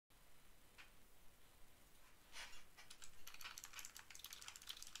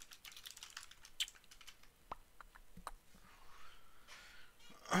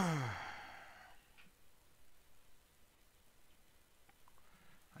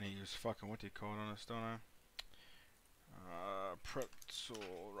I need to use fucking what do you call it on this, don't I?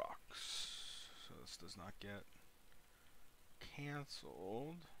 Pretzel rocks. So this does not get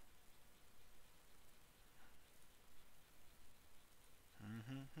canceled.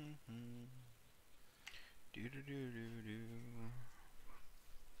 Do do do do do.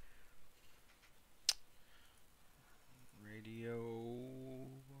 Radio.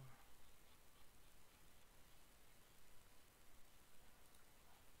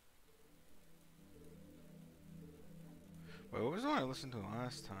 Wait, what was the one I listened to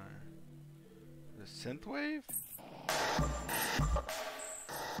last time? The synthwave?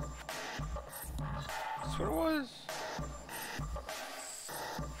 That's what it was?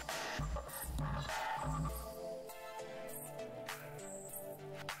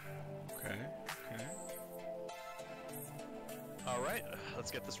 Okay, okay. Alright,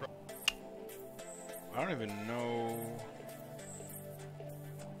 let's get this right. I don't even know.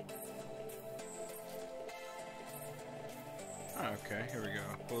 Okay, here we go.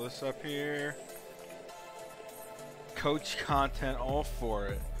 Pull this up here. Coach content, all for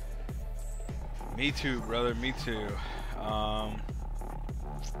it. Me too, brother. Me too. Can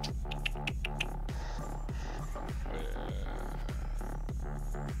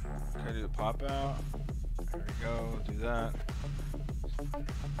I do the pop out? There we go. Do that.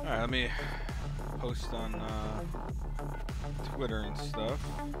 All right, let me post on Twitter and stuff.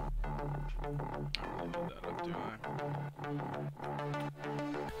 I don't really need that up, do I?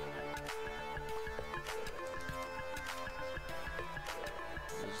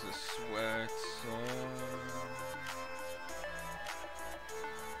 There's the sweats.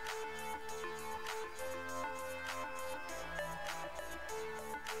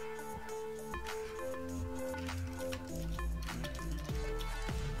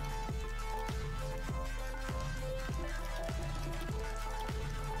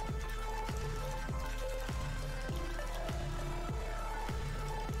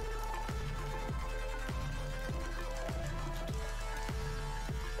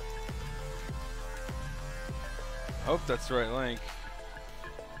 I hope that's the right link.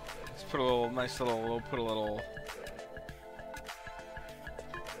 Let's put a little nice little. We'll put a little.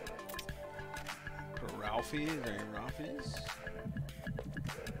 Put a Ralphie. Is there any Ralphies?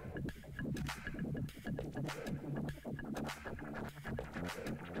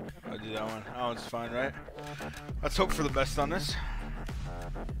 I'll do that one. That one's fine, right? Let's hope for the best on this.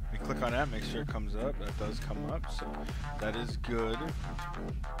 We click on that, make sure it comes up. That does come up, so that is good.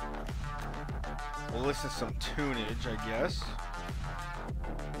 We'll listen to some tunage, I guess.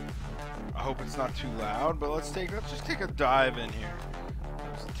 I hope it's not too loud, but let's just take a dive in here.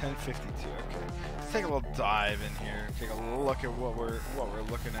 It's 10:52. Okay, let's take a little dive in here. Take a look at what we're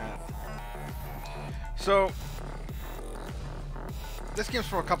looking at. So this game's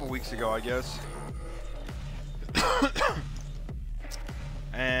from a couple weeks ago, I guess.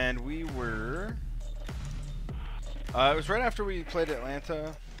 And we were. It was right after we played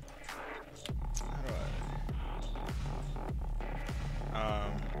Atlanta.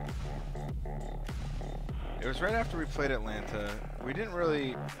 It was right after we played Atlanta. We didn't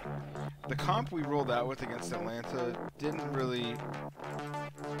really. The comp we rolled out with against Atlanta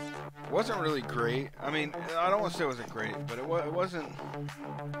wasn't really great. I mean, I don't want to say it wasn't great, but it wasn't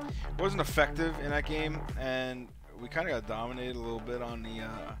effective in that game, and we kind of got dominated a little bit on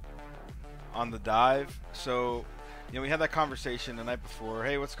the dive. So, you know, we had that conversation the night before.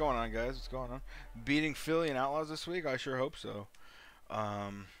 Hey, what's going on, guys? What's going on? Beating Philly and Outlaws this week? I sure hope so.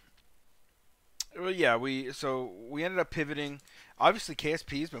 Well, yeah, we ended up pivoting. Obviously,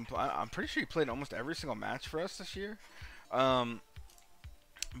 KSP's been. I'm pretty sure he played almost every single match for us this year. But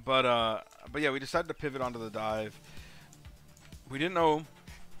yeah, we decided to pivot onto the dive. We didn't know.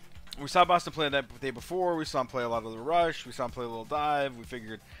 We saw Boston play that day before. We saw him play a lot of the rush. We saw him play a little dive. We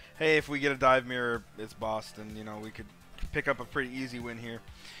figured, hey, if we get a dive mirror, it's Boston. You know, we could pick up a pretty easy win here.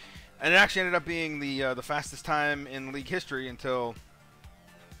 And it actually ended up being the fastest time in league history until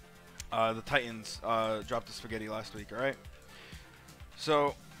the Titans dropped the spaghetti last week. All right.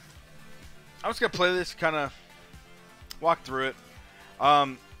 So I was gonna play this, kind of walk through it.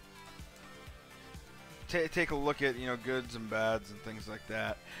 Take a look at, you know, goods and bads and things like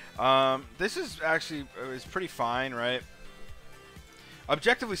that. This is actually pretty fine, right?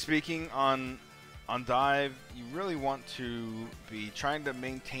 Objectively speaking, on dive, you really want to be trying to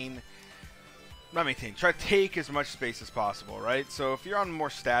try to take as much space as possible, right? So if you're on more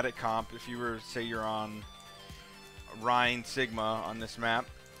static comp, if you were, say you're on Rhine Sigma on this map,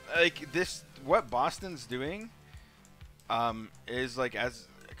 like this, what Boston's doing is like as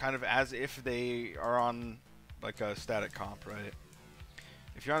if they are on like a static comp, right?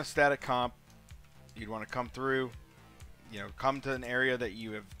 if you're on a static comp, you'd want to come through, you know, come to an area that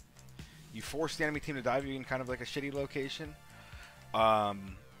you force the enemy team to dive you in kind of like a shitty location. That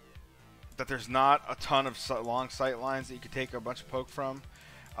there's not a ton of long sight lines that you could take a bunch of poke from.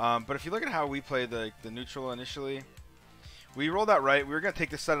 But if you look at how we play the neutral initially, we rolled out right. We were going to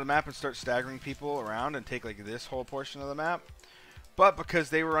take this side of the map and start staggering people around and take like this whole portion of the map. But because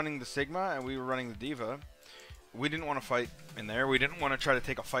they were running the Sigma and we were running the Diva, we didn't want to fight in there. We didn't want to try to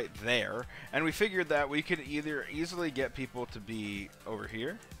take a fight there. And we figured that we could either easily get people to be over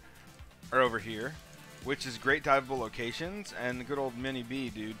here or over here, which is great diveable locations. And the good old Mini B,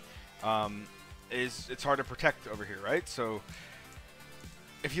 dude, it's hard to protect over here, right? So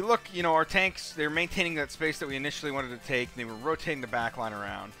if you look, you know, our tanks, they're maintaining that space that we initially wanted to take. They were rotating the backline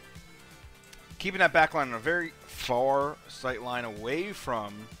around, keeping that backline on a very far sight line away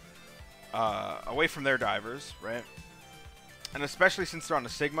from their divers, right? And especially since they're on the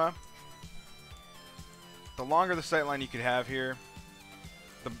Sigma, the longer the sight line you could have here,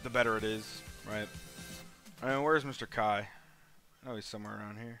 the better it is, right? I mean, where's Mr. Kai? I know he's somewhere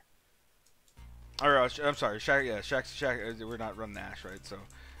around here. Or, I'm sorry, Shaq. Yeah, Shaq. We're not running Ash, right? So,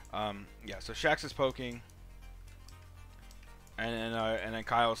 yeah. So Shax is poking, and then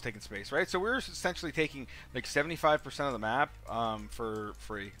Kyle's taking space, right? So we're essentially taking like 75% of the map for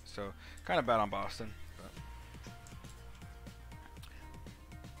free. So kind of bad on Boston. But.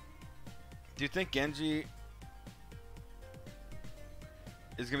 Do you think Genji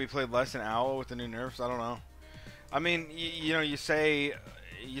is gonna be played less than Owl with the new nerfs? I don't know. I mean, you know, you say,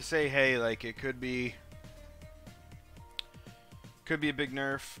 hey, like it could be a big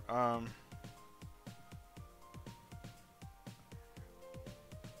nerf.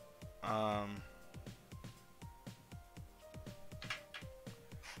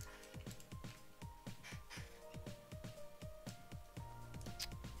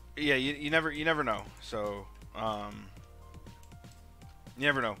 Yeah, you never know. So, you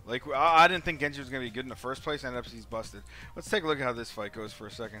never know. Like, I didn't think Genji was going to be good in the first place. Ended up he's busted. Let's take a look at how this fight goes for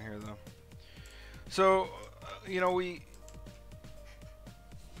a second here, though. So, you know, we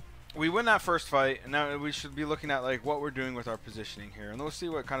win that first fight, and now we should be looking at, like, what we're doing with our positioning here. And we'll see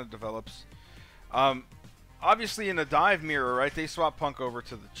what kind of develops. Obviously, in the dive mirror, right, they swap Punk over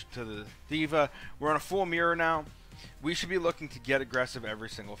to the Diva. We're on a full mirror now. We should be looking to get aggressive every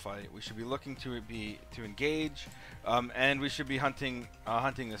single fight. We should be looking to engage, and we should be hunting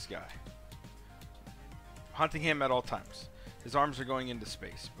this guy, hunting him at all times. His arms are going into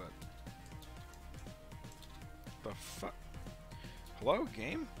space, but the fuck? Hello,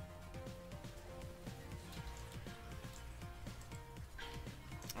 game?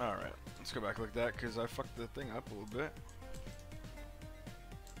 All right, let's go back like that because I fucked the thing up a little bit.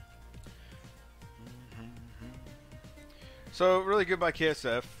 So really good by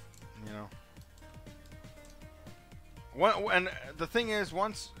KSF, you know. And the thing is,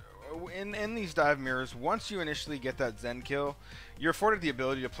 once in these dive mirrors, once you initially get that Zen kill, you're afforded the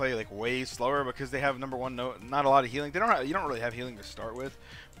ability to play like way slower because they have not a lot of healing. You don't really have healing to start with,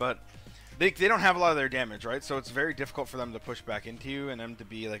 but they don't have a lot of their damage, right? So it's very difficult for them to push back into you and them to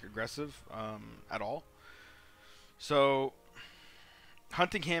be like aggressive at all. So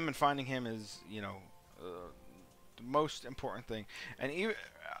hunting him and finding him is, you know, the most important thing. And even,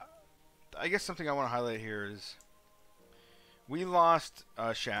 I guess something I want to highlight here is we lost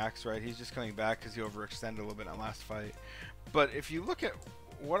Shax, right? He's just coming back because he overextended a little bit in that last fight. But if you look at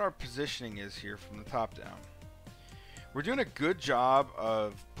what our positioning is here from the top down, we're doing a good job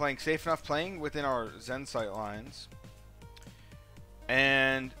of playing safe enough, playing within our Zen sight lines,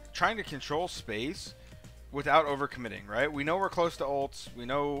 and trying to control space without overcommitting, right? We know we're close to ults. We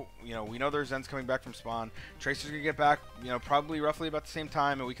know there's Zen's coming back from spawn. Tracer's gonna get back, you know, probably roughly about the same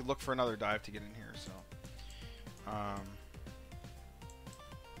time, and we could look for another dive to get in here. So,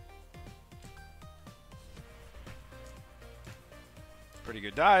 pretty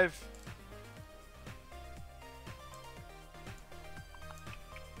good dive.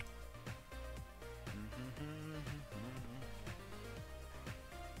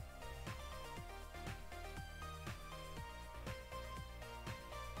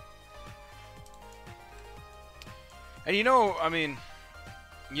 And you know, I mean,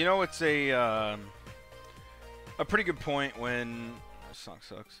 you know, it's a pretty good point when this song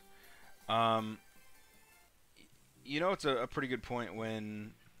sucks. You know, it's a pretty good point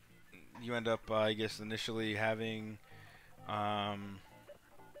when you end up, I guess, initially having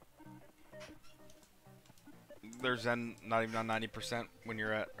there's then not even on 90% when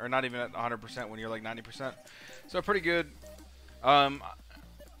you're at, or not even at 100% when you're like 90%. So pretty good.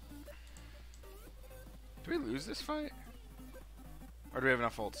 Did we lose this fight? Or do we have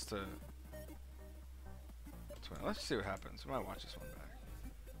enough ults to... Let's see what happens. We might watch this one back.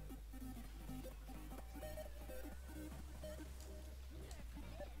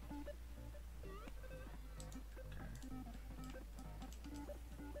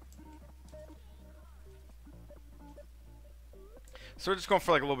 So we're just going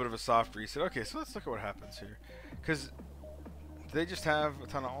for like a little bit of a soft reset. Okay, so let's look at what happens here. Because do they just have a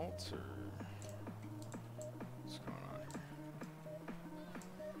ton of ults, or what's going on here?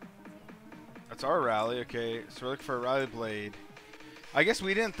 That's our rally. Okay, so we're looking for a rally blade. I guess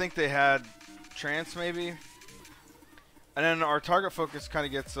we didn't think they had trance, maybe. And then our target focus kind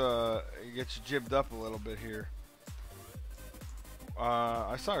of gets jibbed up a little bit here.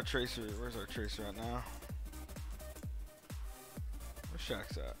 I saw a tracer. Where's our tracer at now?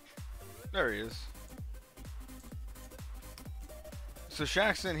 Shaq's at? There he is. So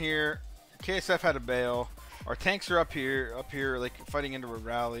Shaq's in here. KSF had a bail. Our tanks are up here, like fighting into a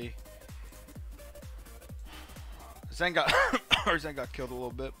rally. Zen got Zen got killed a little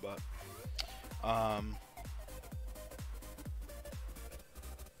bit, but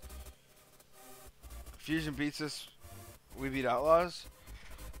Fusion beats us. We beat Outlaws.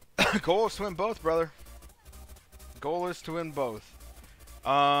 Goal is to win both, brother. Goal is to win both.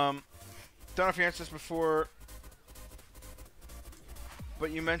 Don't know if you answered this before,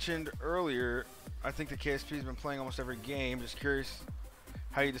 but you mentioned earlier, I think the KSP has been playing almost every game. Just curious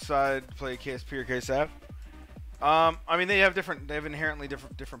how you decide to play KSP or KSF. I mean, they have inherently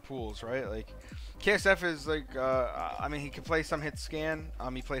different pools, right? Like KSF is like, I mean, he can play some hit scan.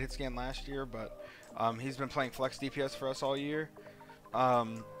 He played hit scan last year, but he's been playing flex DPS for us all year.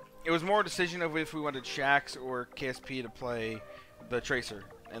 It was more a decision of if we wanted Shax or KSP to play the Tracer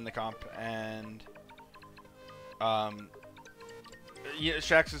in the comp, and yeah,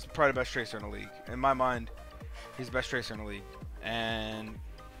 Shax is probably the best Tracer in the league. In my mind, he's the best Tracer in the league, and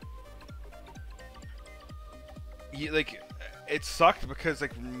like it sucked because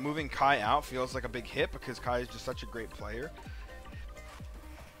like moving Kai out feels like a big hit because Kai is just such a great player.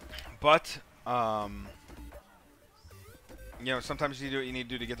 But you know, sometimes you do what you need to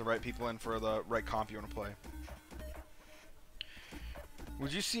do to get the right people in for the right comp you want to play.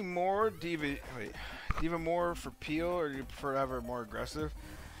 Would you see more D.Va more for Peel, or do you prefer to have her more aggressive?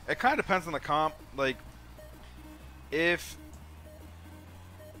 It kind of depends on the comp. Like, if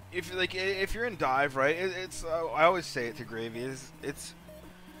you're in dive, right? It's I always say it to Gravy. It's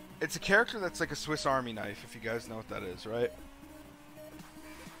a character that's like a Swiss Army knife. If you guys know what that is, right?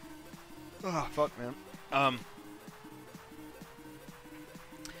 Oh fuck, man.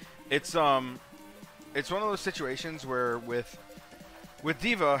 It's one of those situations where with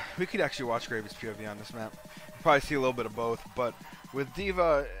D.Va, we could actually watch Gravy's POV on this map. Probably see a little bit of both, but with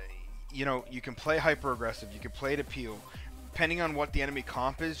D.Va, you know, you can play hyper aggressive, you can play to peel. Depending on what the enemy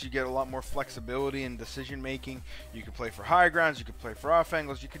comp is, you get a lot more flexibility in decision making. You can play for high grounds, you can play for off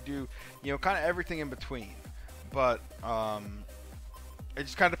angles, you could do, you know, kind of everything in between. But it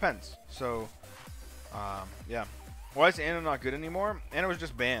just kind of depends. So yeah. Why is Anna not good anymore? Anna was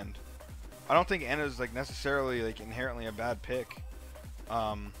just banned. I don't think Anna's like necessarily like inherently a bad pick.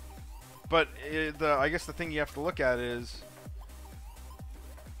 But I guess the thing you have to look at is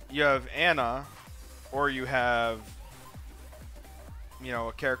you have Anna, or you have, you know,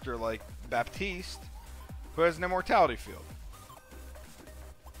 a character like Baptiste who has an immortality field.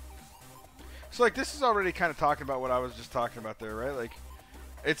 So like this is already kind of talking about what I was just talking about there, right? Like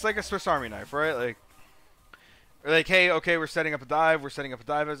it's like a Swiss Army knife, right? Like, hey, okay, we're setting up a dive. We're setting up a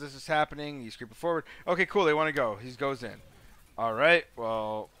dive as this is happening. He's creeping forward. Okay, cool. They want to go. He goes in. All right.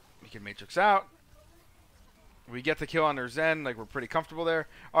 Well, we can matrix out. We get the kill on their Zen. Like, we're pretty comfortable there.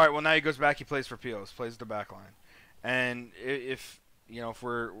 All right. Well, now he goes back. He plays for Pios. Plays the back line. And if, you know, if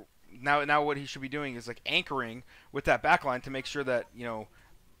we're now what he should be doing is like anchoring with that back line to make sure that, you know,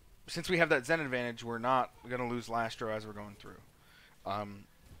 since we have that Zen advantage, we're not going to lose Lastro as we're going through.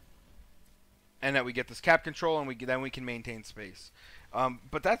 And that we get this cap control, and then we can maintain space.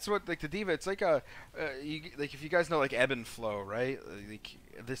 But that's what, like, the D.Va, it's like a like if you guys know like ebb and flow, right? Like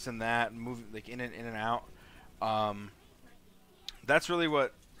this and that, and move like in and out. That's really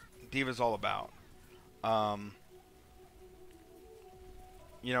what D.Va's all about.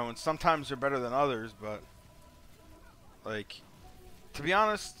 You know, and sometimes they're better than others, but like, to be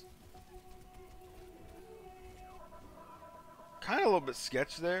honest, kind of a little bit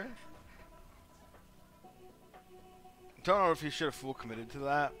sketch there. Don't know if he should have full committed to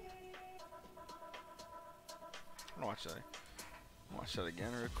that. I'm gonna watch that. Watch that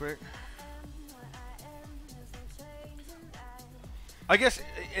again real quick. I guess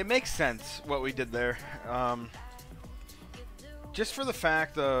it makes sense what we did there. just for the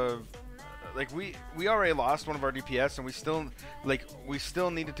fact of like we already lost one of our DPS and we still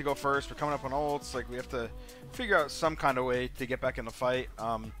needed to go first. We're coming up on ults. Like we have to figure out some kind of way to get back in the fight.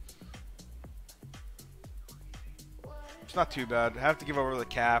 It's not too bad. I have to give over the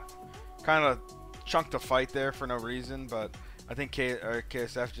cap. Kind of chunked a fight there for no reason, but I think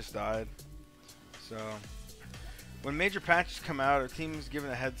KSF just died. So when major patches come out, are teams given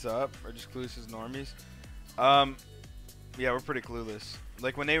a heads up or just clueless as normies? Yeah, we're pretty clueless.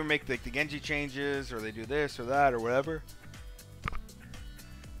 Like when they make like the Genji changes or they do this or that or whatever,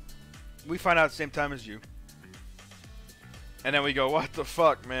 we find out at the same time as you. And then we go, what the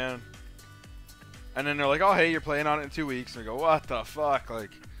fuck, man? And then they're like, oh, hey, you're playing on it in 2 weeks. And we go, what the fuck?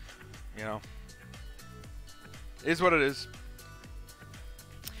 Like, you know, it is what it is.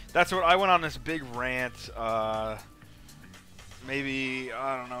 That's what I went on this big rant. Maybe,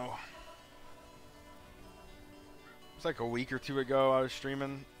 I don't know. It's like a week or two ago I was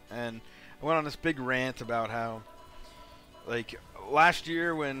streaming. And I went on this big rant about how, like, last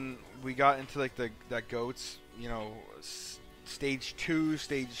year when we got into, like, that GOATS, you know, stage 2,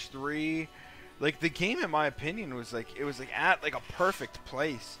 stage 3, like, the game, in my opinion, was, like, it was, like, at, like, a perfect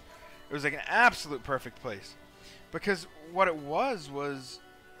place. It was, like, an absolute perfect place. Because what it was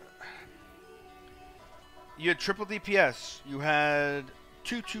you had triple DPS, you had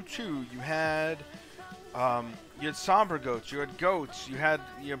 222, you had Sombra Goats, you had Goats, you had,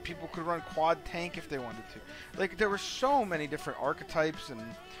 you know, people could run quad tank if they wanted to. Like, there were so many different archetypes and,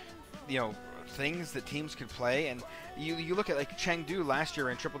 you know, things that teams could play. And you look at, like, Chengdu last year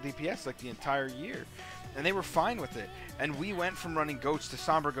in triple DPS, like, the entire year. And they were fine with it. And we went from running Goats to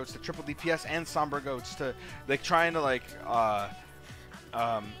Sombra Goats to triple DPS and Sombra Goats to, like, trying to, like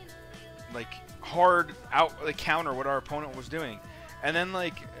hard out, like, counter what our opponent was doing. And then,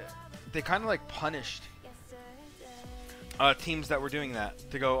 like, they kind of, like, punished teams that were doing that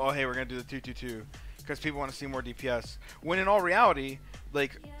to go, oh, hey, we're going to do the 222 because people want to see more DPS. When in all reality,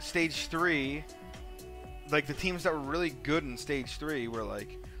 like, stage 3, like, the teams that were really good in stage 3 were,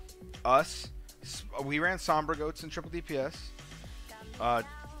 like, us. We ran Sombra Goats in triple DPS.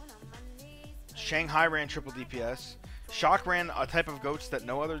 Shanghai ran triple DPS. Shock ran a type of Goats that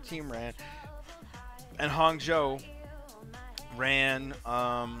no other team ran. And Hangzhou ran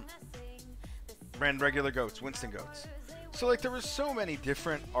regular Goats, Winston Goats. So, like, there were so many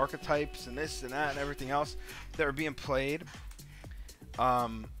different archetypes and this and that and everything else that were being played.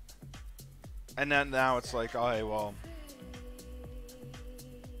 And then now it's like, oh, hey, well,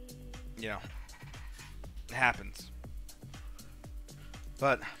 you know, it happens.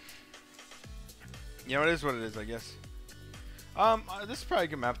 But, you know, it is what it is, I guess. This is probably a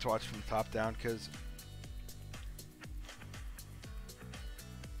good map to watch from the top down, because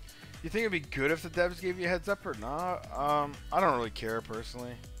you think it'd be good if the devs gave you a heads up or not? I don't really care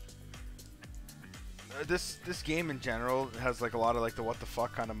personally. This game in general has, like, a lot of, like, the what the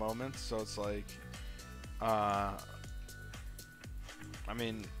fuck kind of moments, so it's like, I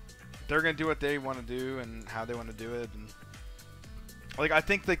mean, they're gonna do what they want to do and how they want to do it, and, like, I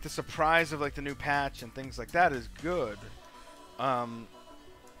think, like, the surprise of, like, the new patch and things like that is good.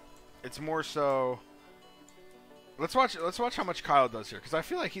 It's more so. Let's watch how much Kyle does here, because I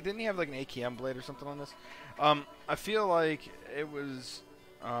feel like he didn't have, like, an AKM blade or something on this. I feel like it was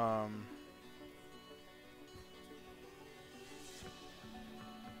I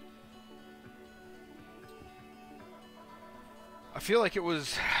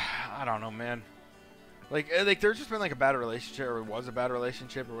don't know, man. Like there's just been, like, a bad relationship, or it was a bad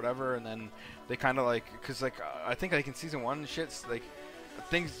relationship or whatever, and then they kind of, like, because, like, I think, like, in season 1 shit's, like,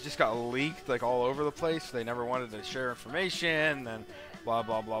 things just got leaked, like, all over the place. They never wanted to share information, and blah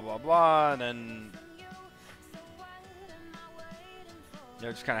blah blah blah blah, and then, yeah,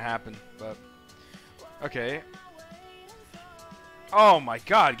 it just kind of happened. But okay. Oh my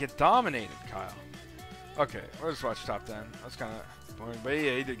God, get dominated, Kyle. Okay, we'll just watch top 10. That's kind of boring, but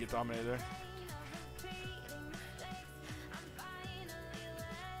yeah, he did get dominated there.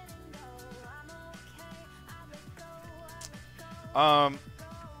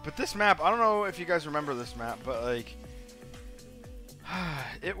 But this map, I don't know if you guys remember this map, but, like,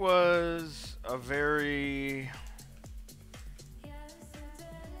 it was a very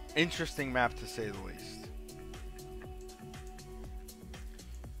interesting map, to say the least.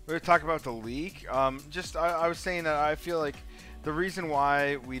 We're going to talk about the leak. I was saying that I feel like the reason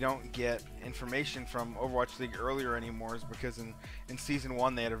why we don't get information from Overwatch League earlier anymore is because in Season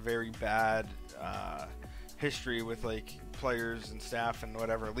 1 they had a very bad history with, like, players and staff and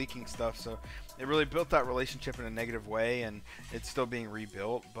whatever leaking stuff, so it really built that relationship in a negative way, and it's still being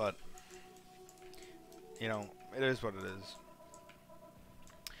rebuilt, but, you know, it is what it is.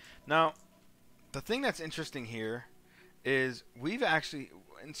 Now, the thing that's interesting here is we've actually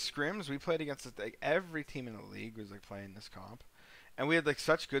in scrims we played against like every team in the league was like playing this comp, and we had like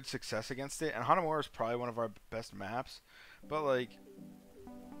such good success against it. And Hanamura is probably one of our best maps, but like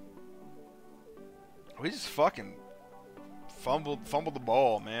we just fucking fumbled the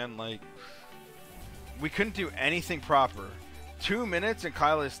ball, man. Like we couldn't do anything proper. 2 minutes and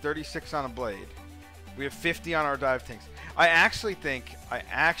Kyle is 36 on a blade. We have 50 on our dive tanks. I actually think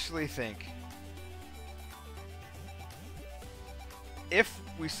if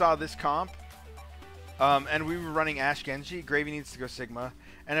we saw this comp and we were running Ash Genji, Gravy needs to go Sigma.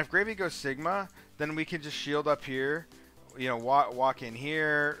 And if Gravy goes Sigma, then we can just shield up here, you know, walk in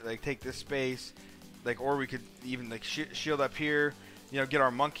here, like take this space, like, or we could even like shield up here, you know, get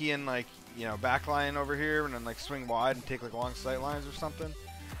our monkey in like, you know, backline over here and then like swing wide and take like long sight lines or something.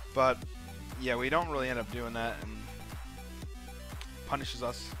 But yeah, we don't really end up doing that, and punishes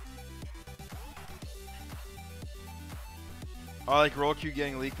us. Oh, like roll queue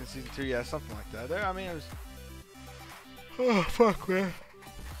getting leaked in season 2, yeah, something like that. There, I mean, it was. Oh fuck, man!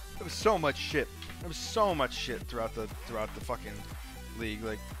 It was so much shit. It was so much shit throughout the fucking league.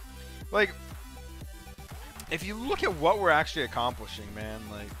 Like, if you look at what we're actually accomplishing, man,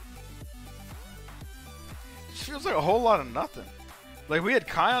 like, it just feels like a whole lot of nothing. Like, we had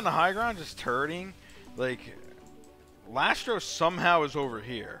Kai on the high ground just turreting. Like, Lastro somehow is over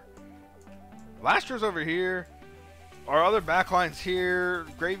here. Lastro's over here. Our other backline's here.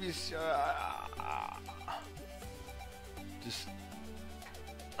 Gravy's just,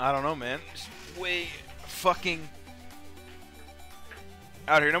 I don't know, man. Just way fucking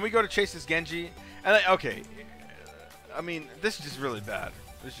out here. Now we go to chase this Genji, and okay, I mean, this is just really bad.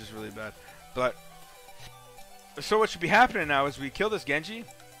 This is just really bad. But so what should be happening now is we kill this Genji.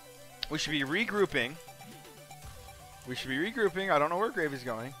 We should be regrouping. I don't know where Gravy's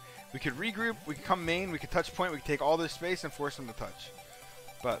going. We could regroup, we could come main, we could touch point, we could take all this space and force them to touch.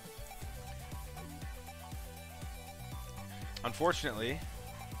 But unfortunately,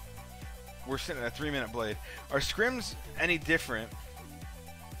 we're sitting at a 3-minute blade. Are scrims any different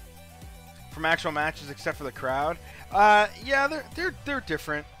from actual matches except for the crowd? Yeah, they're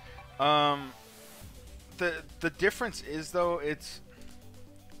different. The difference is though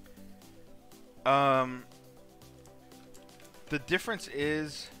the difference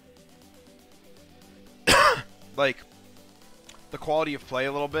is like the quality of play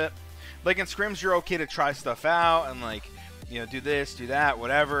a little bit. Like in scrims, you're okay to try stuff out and like, you know, do this, do that,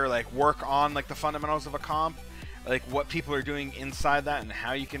 whatever. Like work on like the fundamentals of a comp, like what people are doing inside that and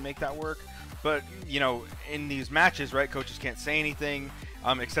how you can make that work. But you know, in these matches, right, coaches can't say anything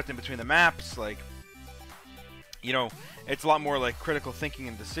except in between the maps. Like, you know, it's a lot more like critical thinking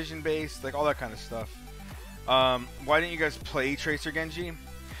and decision based, like all that kind of stuff. Why didn't you guys play Tracer Genji?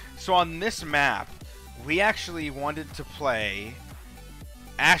 So on this map, we actually wanted to play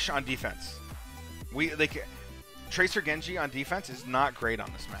Ashe on defense. We like Tracer Genji on defense is not great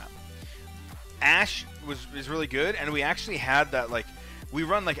on this map. Ashe is really good, and we actually had that, like, we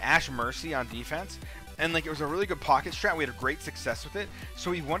run like Ashe Mercy on defense, and like it was a really good pocket strat. We had a great success with it,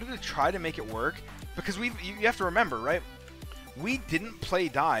 so we wanted to try to make it work because you have to remember, right? We didn't play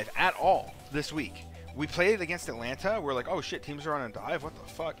dive at all this week. We played it against Atlanta. We're like, oh shit, teams are on a dive. What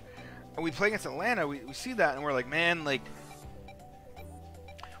the fuck? And we play against Atlanta. We see that, and we're like, man, like,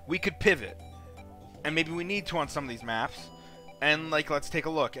 we could pivot, and maybe we need to on some of these maps, and like, let's take a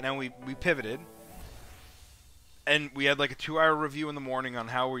look. And then we pivoted, and we had like a 2-hour review in the morning on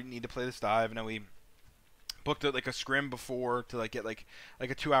how we need to play this dive, and then we booked it like a scrim before to like get like a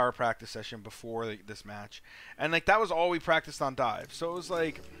 2-hour practice session before this match, and like that was all we practiced on dive. So it was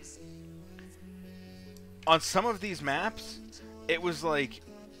like, on some of these maps, it was like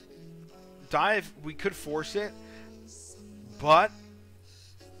dive, we could force it, but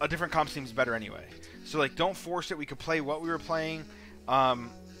a different comp seems better anyway. So like, don't force it. We could play what we were playing. I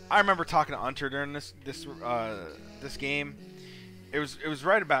remember talking to Unter during this game. It was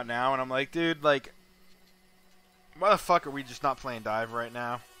right about now, and I'm like, dude, like, why the fuck are we just not playing dive right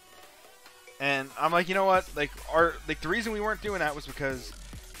now? And I'm like, you know what? Like the reason we weren't doing that was because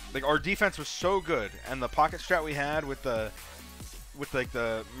like our defense was so good, and the pocket strat we had with like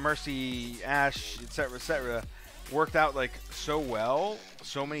the Mercy, Ashe, etc., worked out like so well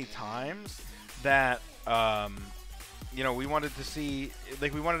so many times that you know, we wanted to see,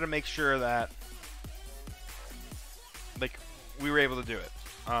 like, we wanted to make sure that like we were able to do it.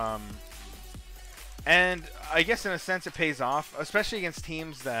 And I guess in a sense it pays off, especially against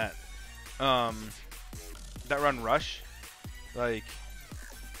teams that that run rush. Like,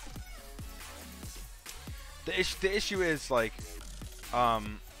 the issue is like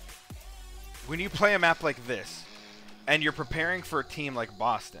when you play a map like this, and you're preparing for a team like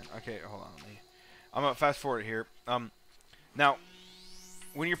Boston. Okay, hold on. I'm gonna fast forward here. Now,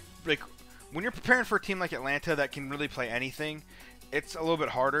 when you're preparing for a team like Atlanta that can really play anything, it's a little bit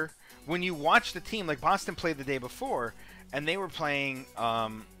harder. When you watch the team like Boston played the day before, and they were playing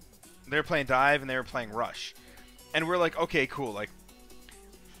dive and they were playing rush, and we're like, okay, cool. Like,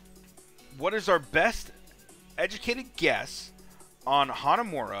 what is our best educated guess on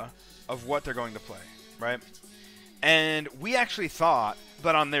Hanamura of what they're going to play, right? And we actually thought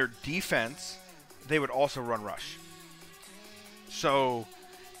that on their defense, they would also run rush. So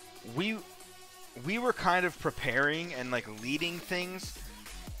we were kind of preparing and like leading things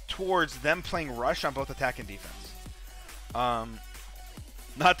towards them playing rush on both attack and defense.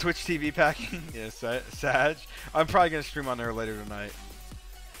 Not Twitch TV packing. Yes, Sag. I'm probably gonna stream on there later tonight.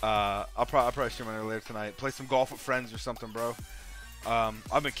 I'll probably stream on there later tonight. Play some golf with friends or something, bro.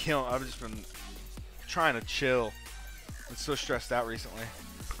 I've just been trying to chill. I'm so stressed out recently.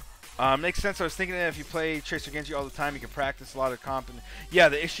 Makes sense. I was thinking that if you play Tracer Genji all the time, you can practice a lot of comp. And yeah,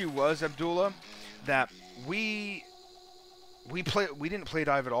 the issue was, Abdullah, that we didn't play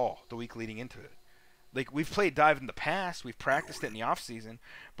dive at all the week leading into it. Like, we've played dive in the past, we've practiced it in the off season,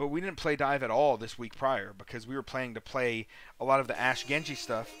 but we didn't play dive at all this week prior because we were planning to play a lot of the Ashe Genji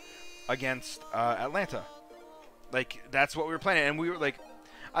stuff against Atlanta. Like, that's what we were planning, and we were like,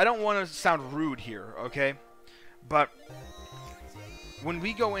 I don't want to sound rude here, okay? But when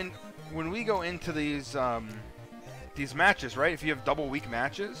we go into these matches, right? If you have double week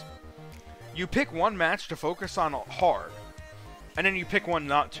matches, you pick one match to focus on hard, and then you pick one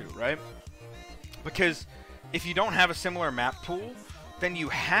not to, right? Because if you don't have a similar map pool, then you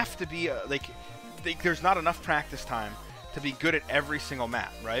have to be there's not enough practice time to be good at every single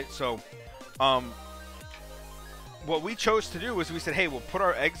map, right? So, what we chose to do was we said, hey, we'll put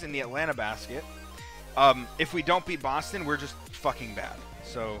our eggs in the Atlanta basket. If we don't beat Boston, we're just fucking bad.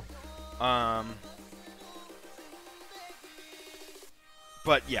 So,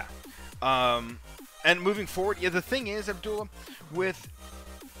 but yeah. And moving forward, yeah, the thing is, Abdullah, with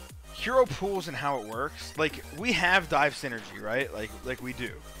hero pools and how it works, like, we have dive synergy, right? Like we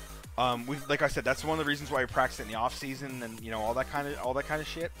do. Like I said, that's one of the reasons why we practice it in the off season and, you know, all that kind of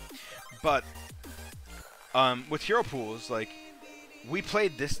shit. But with hero pools, like, we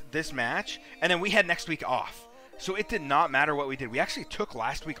played this match and then we had next week off, so it did not matter what we did. We actually took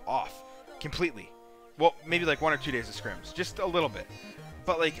last week off completely. Well, maybe like 1 or 2 days of scrims, just a little bit.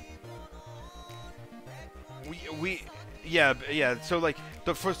 But like, yeah. So like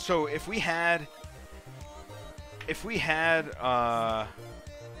so if we had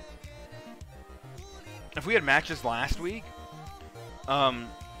matches last week,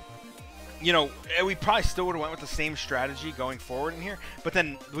 you know, we probably still would have went with the same strategy going forward in here, but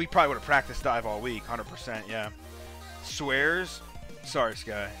then we probably would have practiced dive all week, 100%, yeah. Swears? Sorry,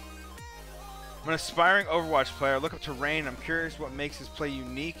 Sky. I'm an aspiring Overwatch player. I look up to Rain. I'm curious what makes his play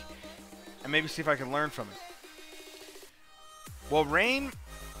unique, and maybe see if I can learn from it. Well, Rain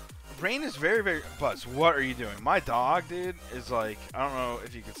is very, very... Buzz, what are you doing? My dog, dude, is like... I don't know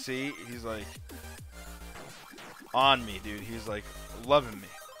if you can see. He's like... on me, dude. He's like loving me.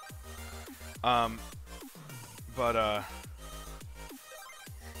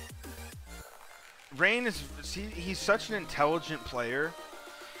 Rain is... he's such an intelligent player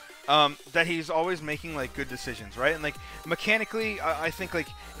that he's always making, like, good decisions, right? And, like, mechanically, I think, like,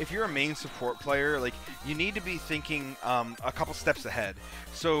 if you're a main support player, like, you need to be thinking a couple steps ahead.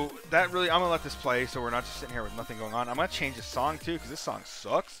 So that really... I'm going to let this play so we're not just sitting here with nothing going on. I'm going to change the song, too, because this song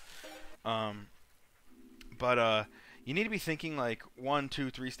sucks. You need to be thinking, like, 1, 2,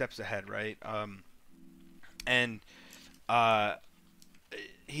 3 steps ahead, right?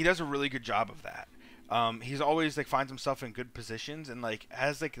 He does a really good job of that. He's always, like, finds himself in good positions and, like,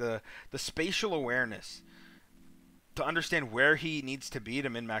 has, like, the spatial awareness to understand where he needs to be to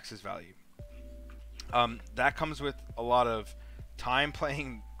min-max his value. That comes with a lot of time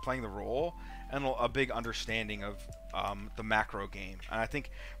playing the role and a big understanding of the macro game. And I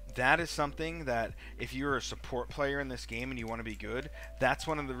think that is something that if you're a support player in this game and you want to be good, that's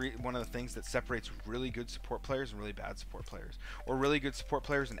one of the things that separates really good support players and really bad support players, or really good support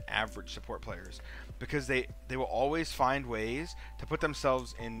players and average support players, because they will always find ways to put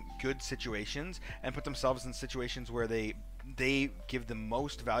themselves in good situations and put themselves in situations where they give the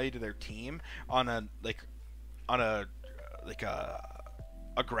most value to their team on a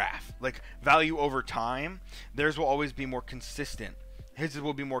graph, like value over time. Theirs will always be more consistent. His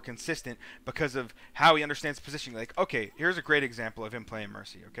will be more consistent because of how he understands positioning. Like, okay, here's a great example of him playing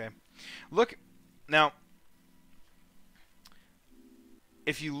Mercy, okay? Look, now,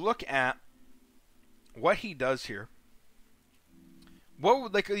 if you look at what he does here, what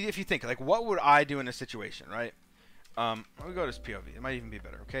would, like, if you think, like, what would I do in this situation, right? Let me go to his POV. It might even be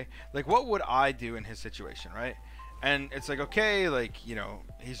better, okay? Like, what would I do in his situation, right? And it's like, okay, like, you know,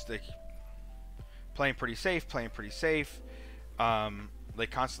 he's, like, playing pretty safe, like,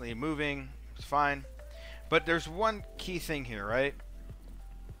 constantly moving. It's fine. But there's one key thing here, right?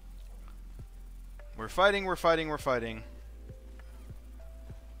 We're fighting.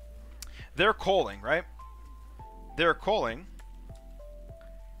 They're calling, right? They're calling.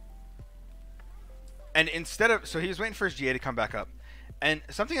 And instead of... So he was waiting for his GA to come back up. And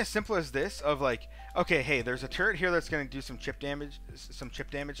something as simple as this, of like, okay, hey, there's a turret here that's going to do some chip damage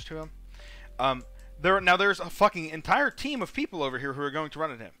to him. There's a fucking entire team of people over here who are going to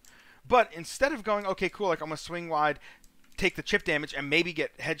run at him. But instead of going, okay, cool, like, I'm going to swing wide, take the chip damage, and maybe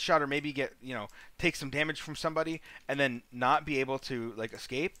get headshot, or maybe get, you know, take some damage from somebody, and then not be able to, like,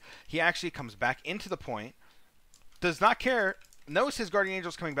 escape, he actually comes back into the point, does not care, knows his Guardian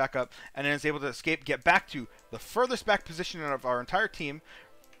Angel's coming back up, and then is able to escape, get back to the furthest back position of our entire team,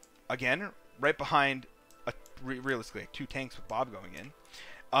 again, right behind, realistically, like 2 tanks with Bob going in,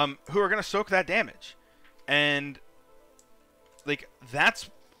 who are going to soak that damage. And, like, that's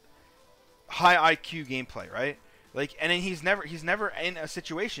high IQ gameplay, right? Like, and then he's never in a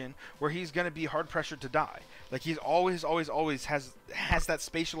situation where he's going to be hard pressured to die. Like, he's always has that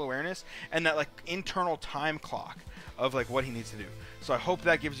spatial awareness and that, like, internal time clock of, like, what he needs to do. So I hope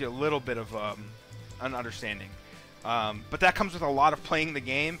that gives you a little bit of an understanding. But that comes with a lot of playing the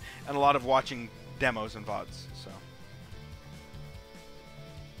game and a lot of watching demos and VODs. So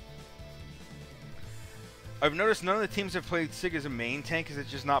I've noticed none of the teams have played Sig as a main tank because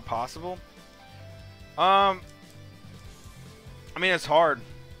it's just not possible. I mean, it's hard.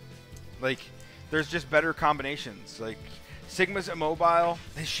 Like, there's just better combinations. Like, Sigma's immobile.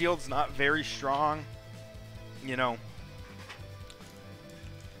 His shield's not very strong. You know,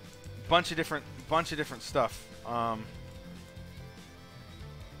 bunch of different stuff.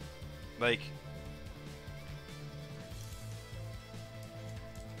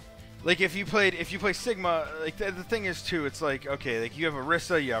 Like if you play Sigma, like the thing is too, it's like, okay, like you have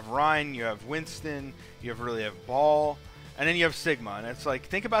Orisa, you have Ryan, you have Winston, you have Ball, and then you have Sigma, and it's like,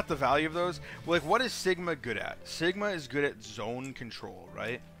 think about the value of those. Well, like, what is Sigma good at? Sigma is good at zone control,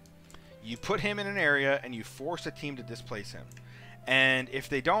 right? You put him in an area and you force a team to displace him. And if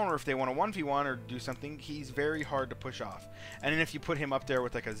they don't, or if they want to 1v1 or do something, he's very hard to push off. And then if you put him up there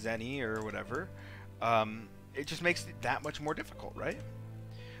with like a Zenny or whatever, it just makes it that much more difficult, right?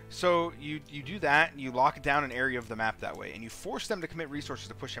 So you do that, and you lock down an area of the map that way, and you force them to commit resources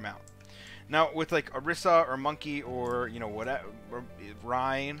to push him out. Now, with like Orisa or Monkey or, you know, whatever, or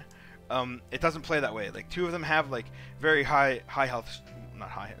Ryan, it doesn't play that way. Like, 2 of them have like very high health, not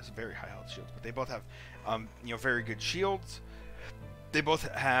high, it's very high health shields, but they both have, you know, very good shields. They both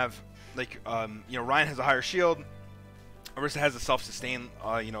have like, you know, Ryan has a higher shield. Orisa has a self-sustain,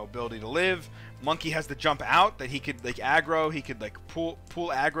 you know, ability to live. Monkey has the jump out that he could like aggro. He could like pull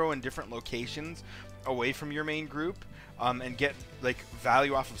aggro in different locations away from your main group, and get like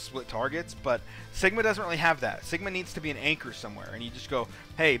value off of split targets. But Sigma doesn't really have that. Sigma needs to be an anchor somewhere, and you just go,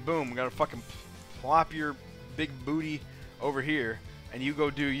 hey, boom, we gotta fucking plop your big booty over here, and you go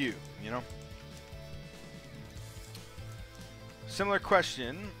do you. You know. Similar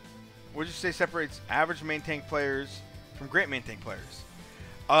question: what would you say separates average main tank players from great main tank players?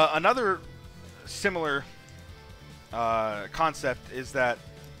 Another similar concept is that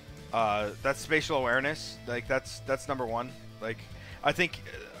that's spatial awareness. Like, that's number one. Like, I think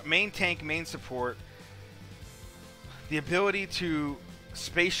main tank, main support, the ability to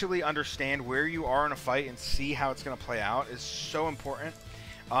spatially understand where you are in a fight and see how it's going to play out is so important.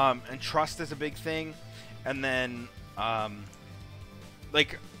 And trust is a big thing. And then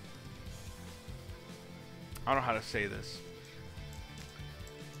like, I don't know how to say this.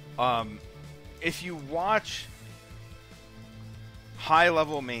 If you watch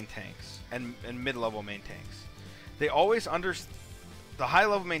high-level main tanks and mid-level main tanks, they always the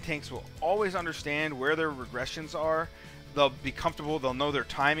high-level main tanks will always understand where their regressions are. They'll be comfortable. They'll know their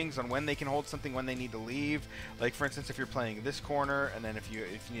timings on when they can hold something, when they need to leave. Like, for instance, if you're playing this corner, and then if you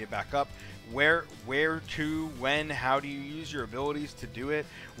need to back up, where to, when, how do you use your abilities to do it?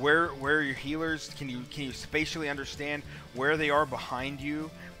 Where are your healers? Can you spatially understand where they are behind you?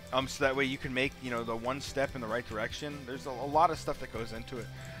 So that way you can make, you know, the one step in the right direction. There's a lot of stuff that goes into it.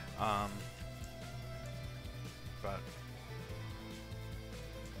 But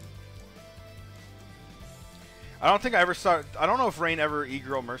I don't think I ever saw. I don't know if Rain ever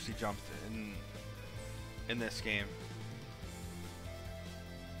E-Girl Mercy jumped in this game.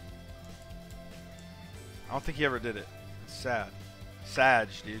 I don't think he ever did it. It's sad. Sag,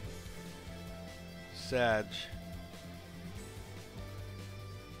 dude. Sag.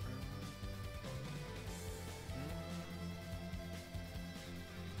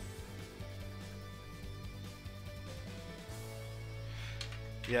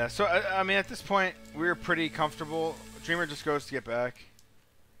 Yeah, so I mean, at this point, we're pretty comfortable. Dreamer just goes to get back.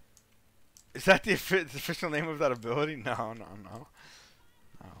 Is that the official name of that ability? No, no, no.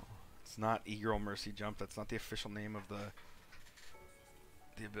 No. It's not E-Girl Mercy Jump. That's not the official name of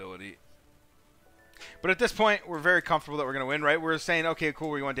the ability. But at this point, we're very comfortable that we're going to win, right? We're saying, okay, cool,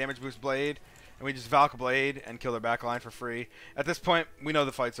 we want damage boost Blade, and we just Valk Blade and kill their backline for free. At this point, we know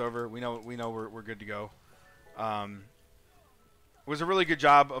the fight's over. We know we're good to go. It was a really good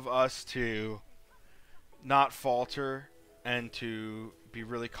job of us to not falter and to be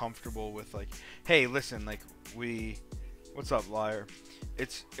really comfortable with, like, hey, listen, like, what's up, liar?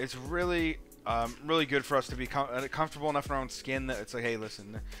 It's really really good for us to be comfortable enough in our own skin that it's like, hey,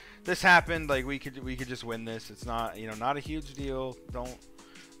 listen, this happened, like, we could just win this. It's not, you know, not a huge deal. Don't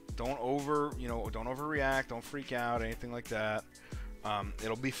overreact, don't freak out, anything like that.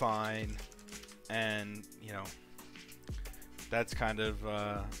 It'll be fine. And, you know, that's kind of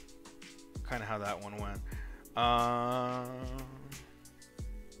how that one went.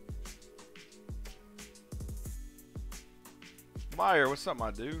 Liar, what's up,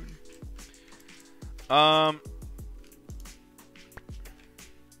 my dude?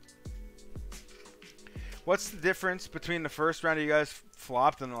 What's the difference between the first round you guys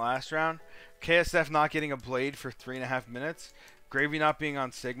flopped and the last round? KSF not getting a blade for 3.5 minutes, Gravy not being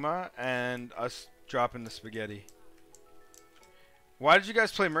on Sigma, and us dropping the spaghetti. Why did you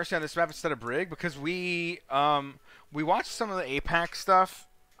guys play Mercy on this map instead of Brig? Because we watched some of the APAC stuff,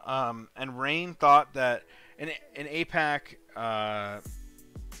 and Rain thought that in APAC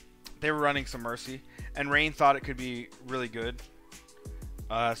they were running some Mercy, and Rain thought it could be really good.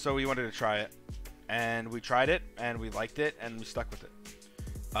 So we wanted to try it, and we tried it, and we liked it, and we stuck with it.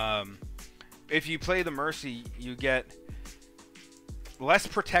 If you play the Mercy, you get less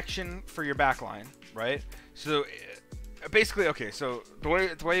protection for your backline, right? So basically, okay, so the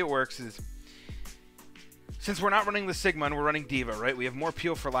way it works is, since we're not running the Sigma and we're running D.Va, right? We have more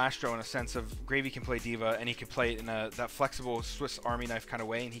peel for Lastro in a sense of Gravy can play D.Va, and he can play it in that flexible Swiss Army knife kind of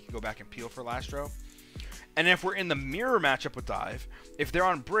way, and he can go back and peel for Lastro. And if we're in the mirror matchup with Dive, if they're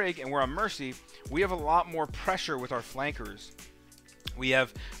on Brig and we're on Mercy, we have a lot more pressure with our flankers. We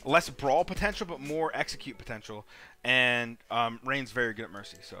have less brawl potential, but more execute potential, and Rain's very good at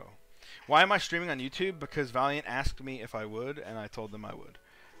Mercy, so... Why am I streaming on YouTube? Because Valiant asked me if I would, and I told them I would.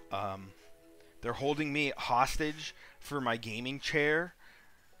 They're holding me hostage for my gaming chair,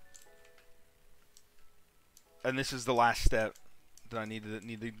 and this is the last step that I need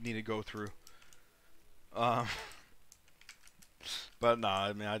to go through. But nah,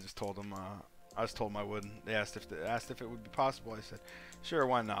 I mean, I just told them. I just told them I would. They asked if it would be possible. I said, sure,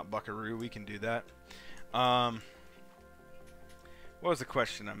 why not, Buckaroo? We can do that. What was the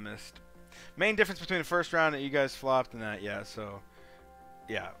question I missed? Main difference between the first round that you guys flopped and that, yeah, so...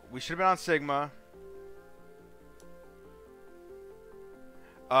 Yeah, we should have been on Sigma.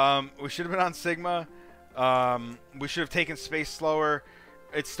 We should have been on Sigma. We should have taken space slower.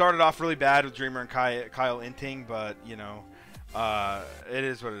 It started off really bad with Dreamer and Kyle inting, but, you know, it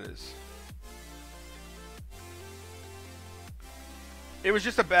is what it is. It was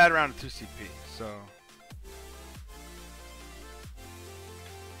just a bad round of 2CP, so...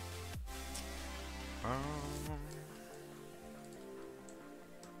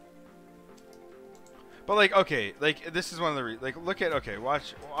 But like, okay, like this is one of the like look at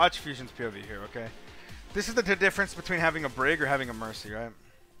watch Fusion's POV here, okay? This is the difference between having a Brig or having a Mercy, right?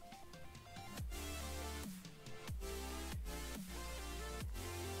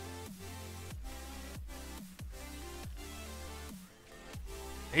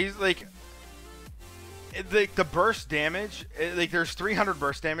 He's like the burst damage, like there's 300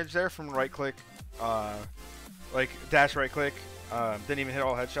 burst damage there from right click, like dash right click, didn't even hit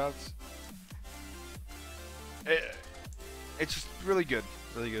all headshots. It's just really good,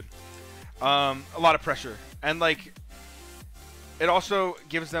 really good. A lot of pressure, and like it also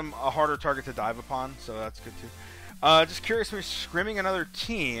gives them a harder target to dive upon, so that's good too. Just curious, when you're scrimming another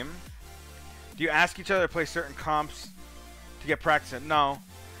team, do you ask each other to play certain comps to get practice in? No,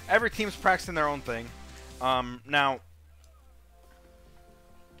 every team's practicing their own thing. Now,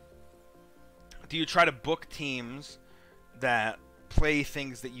 do you try to book teams that play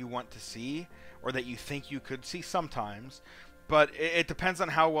things that you want to see or that you think you could see? Sometimes, But it depends on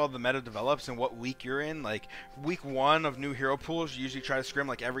how well the meta develops and what week you're in. Like week 1 of new hero pools, you usually try to scrim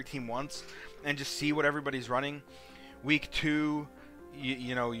like every team once and just see what everybody's running. Week 2,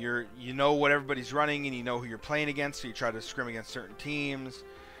 you know what everybody's running and you know who you're playing against, so you try to scrim against certain teams.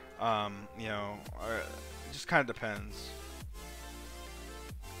 It just kind of depends.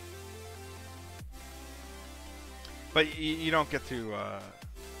 But you don't get to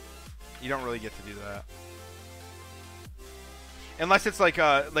you don't really get to do that. Unless it's like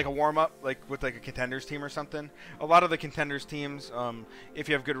a warm-up, like with like a contenders team or something. A lot of the contenders teams, if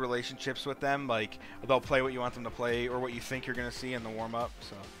you have good relationships with them, like they'll play what you want them to play or what you think you're going to see in the warm-up.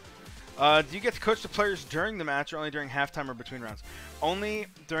 So, do you get to coach the players during the match or only during halftime or between rounds? Only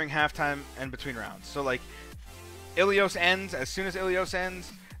during halftime and between rounds. So like, Ilios ends. As soon as Ilios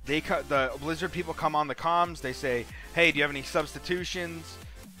ends, the Blizzard people come on the comms. They say, "Hey, do you have any substitutions?"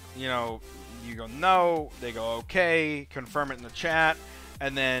 You go no, they go okay, confirm it in the chat,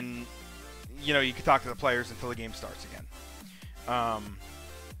 and then you can talk to the players until the game starts again.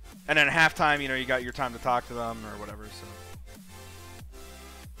 And then at halftime, you got your time to talk to them or whatever. So,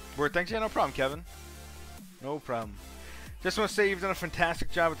 word, thanks. Yeah, no problem, Kevin. No problem. Just want to say you've done a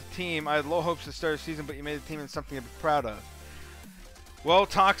fantastic job with the team. I had low hopes at the start of the season, but you made the team into something to be proud of. Well,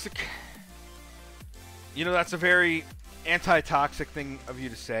 Toxic, that's a very anti-toxic thing of you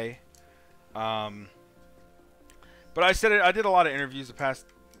to say. But I said it. I did a lot of interviews the past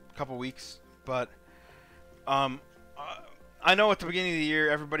couple weeks, but I know at the beginning of the year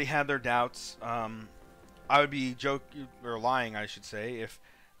everybody had their doubts. I would be joking or lying, I should say,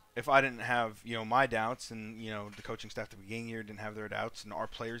 if I didn't have my doubts, and the coaching staff at the beginning of the year didn't have their doubts, and our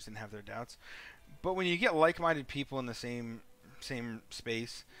players didn't have their doubts. But when you get like-minded people in the same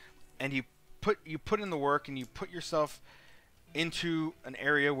space, and you put in the work and you put yourself into an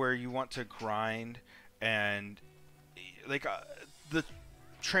area where you want to grind, and like the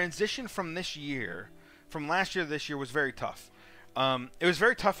transition from last year to this year was very tough. It was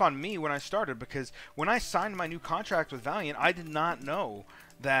very tough on me when I started, because when I signed my new contract with Valiant, I did not know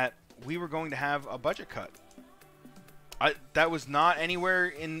that we were going to have a budget cut. That was not anywhere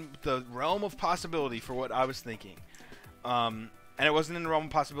in the realm of possibility for what I was thinking. And it wasn't in the realm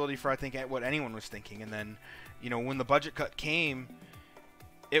of possibility for, I think, what anyone was thinking. And then when the budget cut came,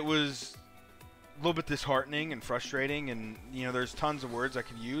 it was a little bit disheartening and frustrating, and there's tons of words I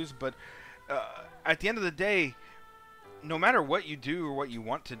could use, but at the end of the day, no matter what you do or what you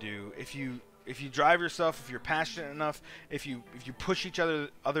want to do, if you drive yourself, if you're passionate enough, if you push each other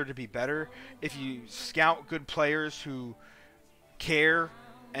to be better, if you scout good players who care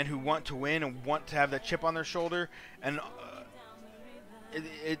and who want to win and want to have that chip on their shoulder, and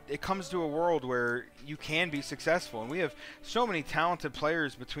it comes to a world where you can be successful. And we have so many talented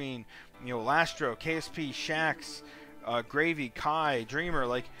players between, Lastro, KSP, Shax, Gravy, Kai, Dreamer.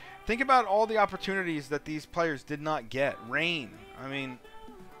 Like, think about all the opportunities that these players did not get. Rain. I mean,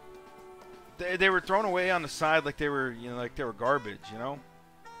 they were thrown away on the side like they were, like they were garbage,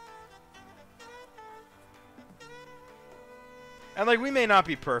 And like, we may not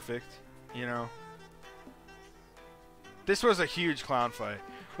be perfect, This was a huge clown fight.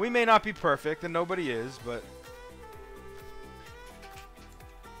 We may not be perfect, and nobody is, but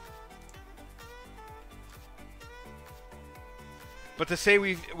to say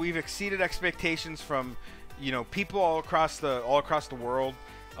we've exceeded expectations from people all across the world,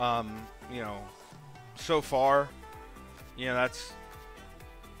 so far,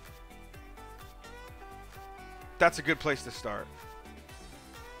 that's a good place to start.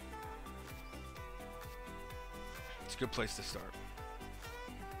 It's a good place to start.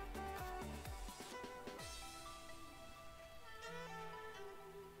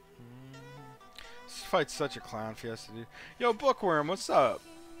 This fight's such a clown fiesta, dude. Yo, Bookworm, what's up?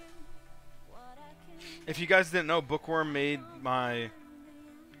 If you guys didn't know, Bookworm made my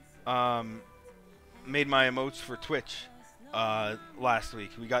emotes for Twitch last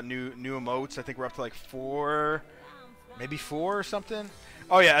week. We got new emotes. I think we're up to like 4, maybe 4 or something.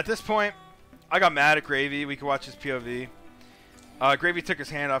 Oh yeah, at this point, I got mad at Gravy. We could watch his POV. Gravy took his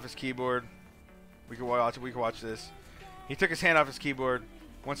hand off his keyboard. We could watch this. He took his hand off his keyboard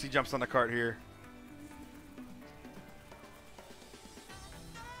once he jumps on the cart here.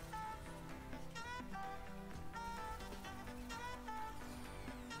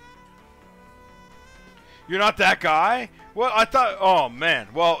 You're not that guy? Well, I thought... Oh, man.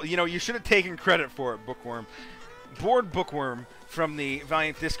 Well, you should have taken credit for it, Bookworm. Bookworm from the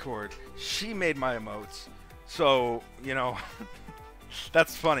Valiant Discord. She made my emotes. So,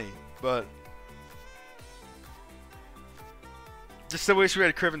 that's funny. But... just I wish we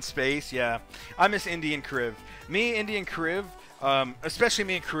had Kriv in space. Yeah. I miss Indy and Kriv. Me, Indy, and Kriv Especially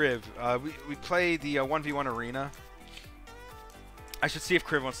me and Kriv. We play the 1v1 arena. I should see if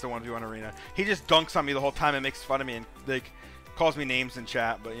Kriv wants the 1v1 arena. He just dunks on me the whole time and makes fun of me and like calls me names in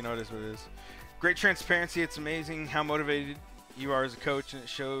chat, but you know, it is what it is. Great transparency. It's amazing how motivated you are as a coach, and it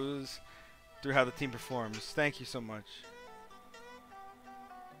shows through how the team performs. Thank you so much.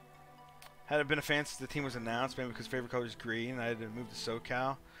 Had I been a fan since the team was announced, maybe because favorite color is green, I had to move to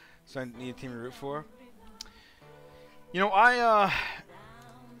SoCal, so I need a team to root for. You know, I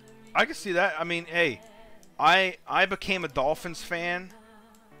can see that. I mean, hey, I became a Dolphins fan.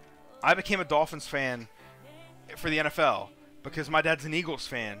 I became a Dolphins fan for the NFL because my dad's an Eagles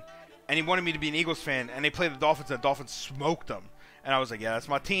fan, and he wanted me to be an Eagles fan, and they played the Dolphins, and the Dolphins smoked them. And I was like, yeah, that's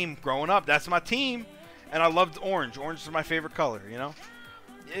my team. Growing up, that's my team. And I loved orange. Orange is my favorite color, you know?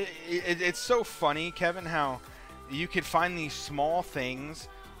 It's so funny, Kevin, how you could find these small things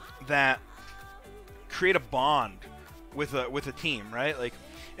that create a bond with a team, right? Like,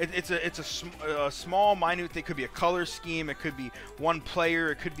 it's a small, minute thing. It could be a color scheme. It could be one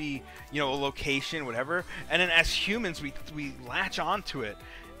player. It could be, you know, a location, whatever. And then as humans, we latch onto it.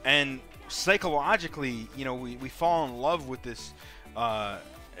 And psychologically, you know, we fall in love with this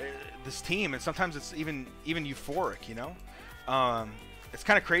this team. And sometimes it's even euphoric, you know? It's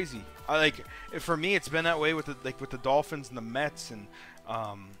kind of crazy. For me, it's been that way with the Dolphins and the Mets and,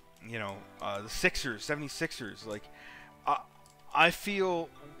 you know, the Sixers, 76ers. Like, I feel...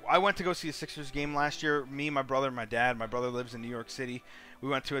 I went to go see a Sixers game last year. Me, my brother, and my dad. My brother lives in New York City. We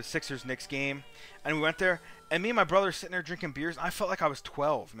went to a Sixers-Knicks game, and we went there. And me and my brother sitting there drinking beers. I felt like I was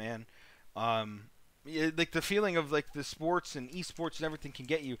 12, man. Like the feeling of like the sports and esports and everything can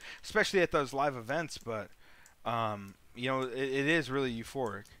get you, especially at those live events. But you know, it is really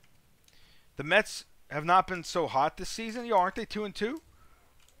euphoric. The Mets have not been so hot this season. Yo, aren't they 2-2?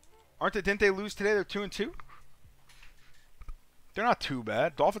 Didn't they lose today? They're 2-2. They're not too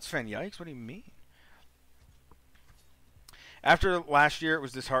bad. Dolphins fan, yikes. What do you mean? After last year, it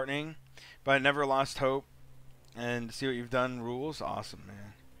was disheartening, but I never lost hope. And to see what you've done rules, awesome,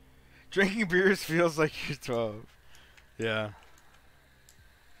 man. Drinking beers feels like you're 12. Yeah.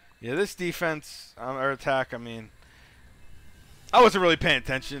 Yeah, this defense or attack, I mean, I wasn't really paying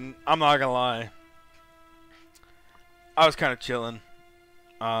attention. I'm not gonna lie. I was kind of chilling.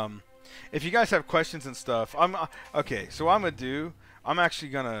 If you guys have questions and stuff, okay. So what I'm gonna do, I'm actually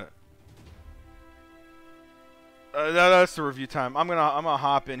gonna. That's the review time. I'm gonna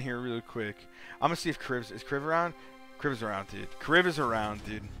hop in here really quick. I'm gonna see if is Kriv around. Kriv is around, dude. Kriv is around,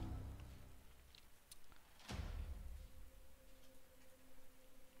 dude.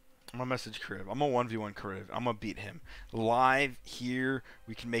 I'm gonna message Kriv. I'm gonna 1v1 Kriv. I'm gonna beat him live here.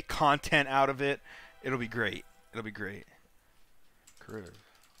 We can make content out of it. It'll be great. It'll be great. Kriv,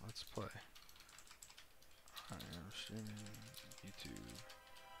 let's play. I am streaming YouTube.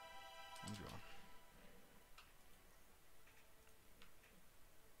 I'm going.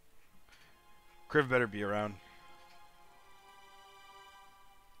 Kriv better be around.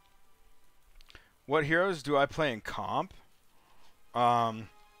 What heroes do I play in comp? Let's.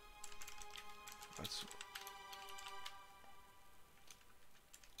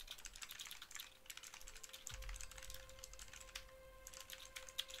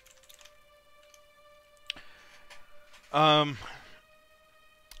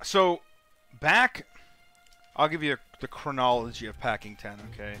 So back, I'll give you the chronology of packing 10,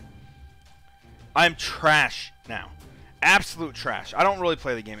 okay? I'm trash now. Absolute trash. I don't really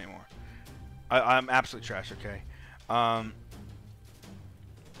play the game anymore. I'm absolute trash, okay?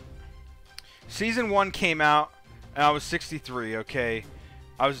 Season 1 came out, and I was 63, okay?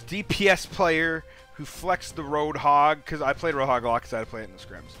 I was DPS player who flexed the Roadhog, because I played Roadhog a lot because I had to play it in the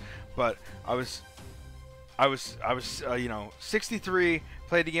scrims. But I was you know, 63,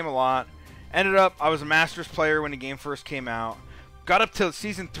 played the game a lot. Ended up, I was a Masters player when the game first came out. Got up to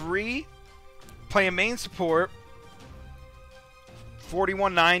Season 3, playing main support.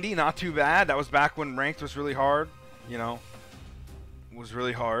 4190, not too bad. That was back when ranked was really hard, you know. Was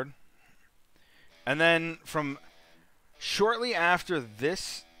really hard. And then from shortly after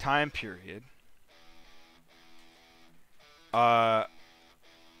this time period, I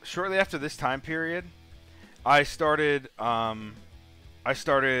started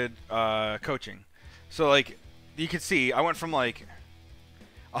coaching. So like you can see, I went from like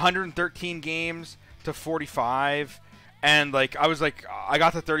 113 games to 45, and like I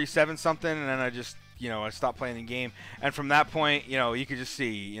got to 37 something, and then I just, you know, I stopped playing the game. And from that point, you know, you could just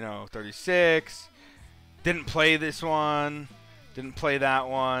see, you know, 36. Didn't play this one. Didn't play that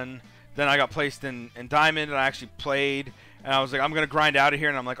one. Then I got placed in Diamond, and I actually played. And I was like, I'm going to grind out of here.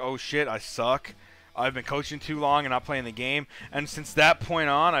 And I'm like, oh, shit, I suck. I've been coaching too long and not playing the game. And since that point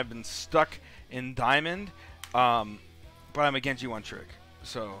on, I've been stuck in Diamond. But I'm a Genji one trick.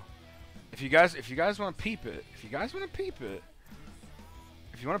 So if you guys want to peep it, if you want to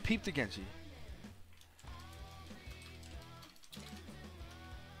peep the Genji.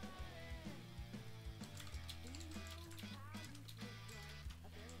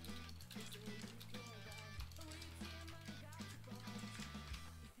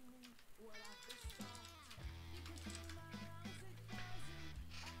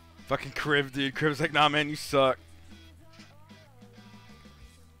 Fucking Crib, dude. Crib's like, nah, man, you suck.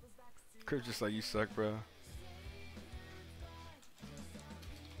 Crib's just like, you suck, bro.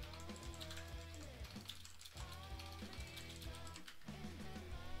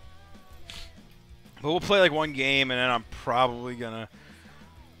 But we'll play like one game, and then I'm probably gonna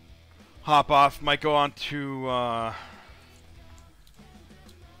hop off. Might go on to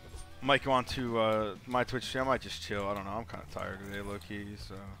my Twitch channel. I might just chill. I don't know. I'm kind of tired today, low key.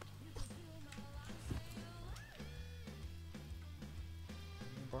 So.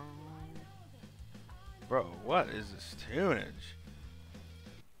 Bro, what is this tunage?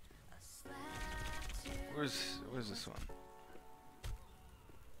 Where's this one?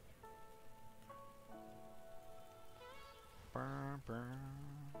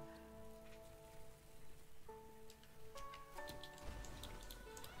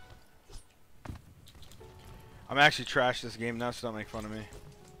 I'm actually trash this game now, so don't make fun of me.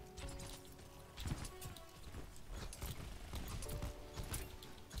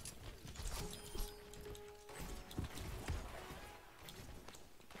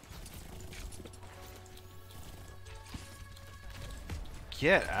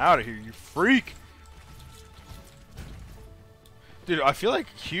 Get out of here, you freak! Dude, I feel like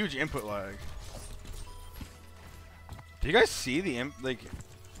huge input lag. Do you guys see the like?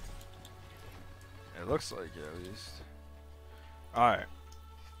 It looks like it, at least. Alright.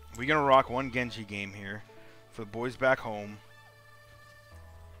 We're gonna rock one Genji game here for the boys back home.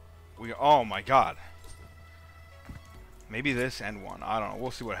 Oh my god. Maybe this and one. I don't know.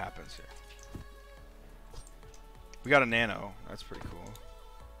 We'll see what happens here. We got a nano. That's pretty cool.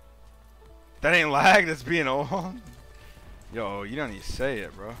 That ain't lag. That's being old. Yo, you don't need to say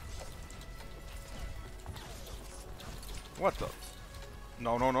it, bro. What the?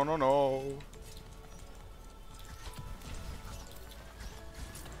 No, no, no, no, no.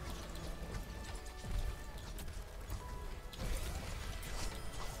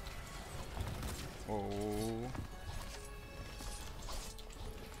 Oh.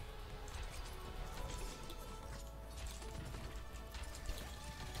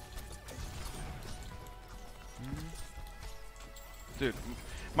 Dude,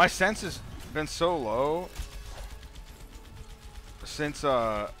 my sense has been so low since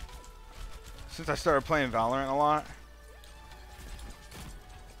I started playing Valorant a lot.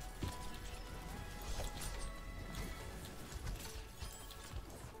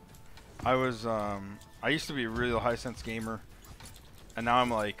 I used to be a really high sense gamer, and now I'm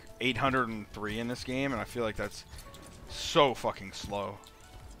like 803 in this game, and I feel like that's so fucking slow.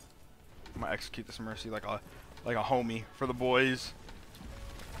 I'm gonna execute this Mercy like a homie for the boys.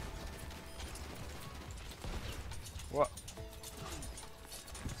 What?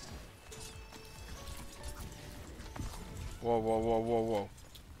 Whoa, whoa, whoa, whoa, whoa.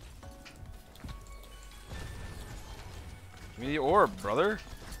 Give me the orb, brother.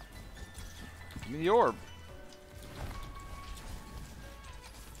 Give me the orb.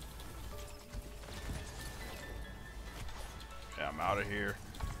 Yeah, I'm out of here.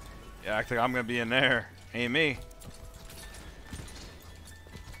 Yeah, act like I'm gonna be in there. Ain't me.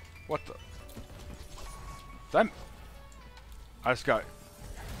 What the? I just got.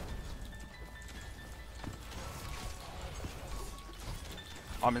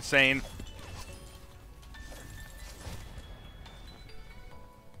 I'm insane.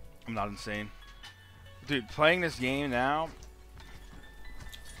 I'm not insane. Dude, playing this game now,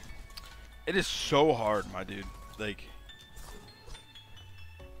 it is so hard, my dude. Like,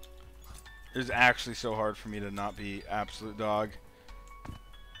 it's actually so hard for me to not be absolute dog.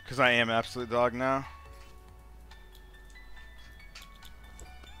 Because I am absolute dog now.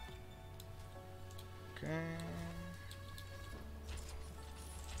 Okay.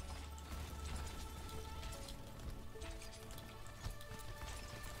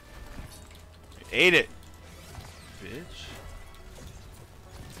 Ate it, bitch.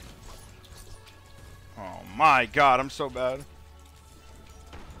 Oh my god, I'm so bad.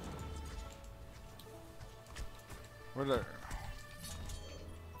 Where the?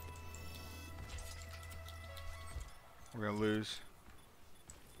 We're gonna lose.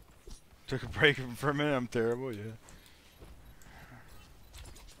 Took a break for a minute. I'm terrible. Yeah.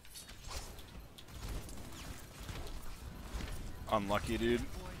 Unlucky, dude.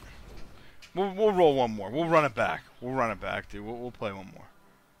 We'll roll one more. We'll run it back. We'll run it back, dude. We'll play one more.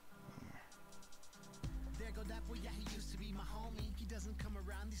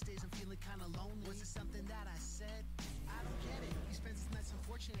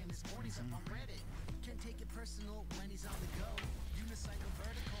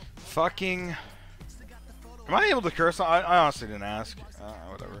 Fucking. Am I able to curse? I honestly didn't ask.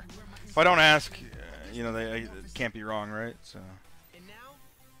 Whatever. If I don't ask, you know, it can't be wrong, right? So. And now,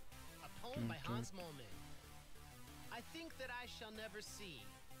 a poem by Hans Moleman. I think that I shall never see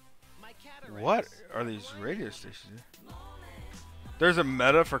my cataracts. What are these radio stations? There's a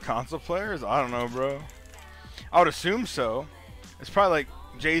meta for console players? I don't know, bro. I would assume so. It's probably like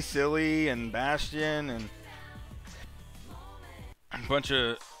Jay Silly and Bastion and a bunch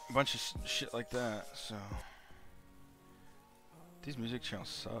of shit like that. So these music channels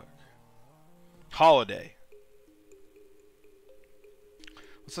suck. Holiday.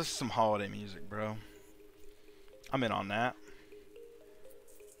 Let's listen to some holiday music, bro. I'm in on that.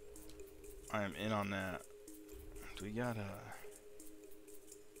 I am in on that. Do we got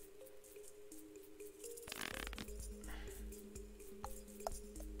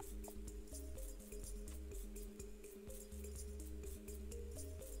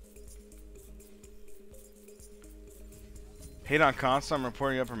hate on console? I'm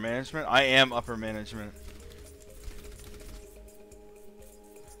reporting upper management. I am upper management.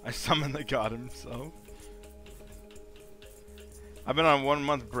 I summoned the god himself. I've been on 1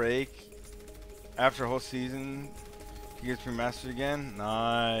 month break. After a whole season, he gets remastered again.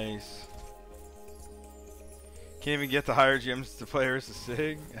 Nice. Can't even get the higher gems to play Ursa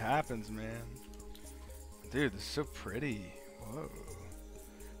Sig. It happens, man. Dude, this is so pretty. Whoa.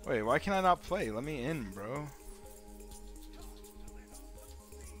 Wait, why can I not play? Let me in, bro.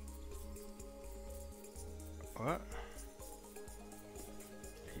 What?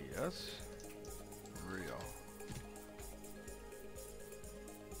 Yes. Real.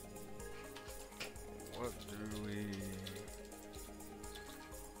 What do we...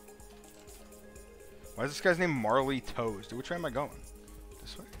 Why is this guy's name Marley Toes? Dude, which way am I going?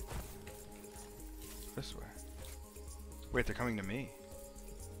 This way? This way. Wait, they're coming to me.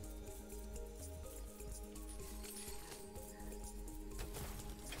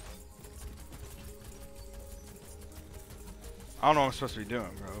 I don't know what I'm supposed to be doing,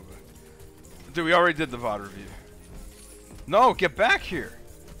 bro. But... Dude, we already did the VOD review. No, get back here.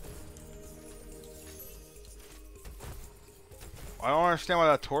 I don't understand why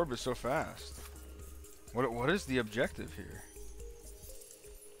that Torb is so fast. What is the objective here?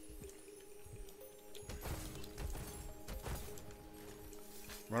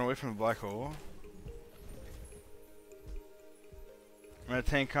 Run away from the black hole? I'm gonna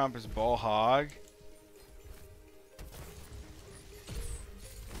tank comp his ball hog.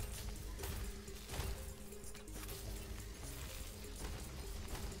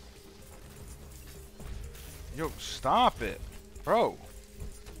 Yo, stop it. Bro.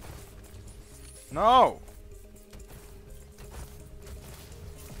 No.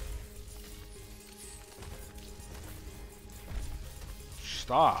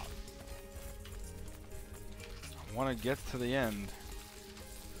 Stop. I want to get to the end.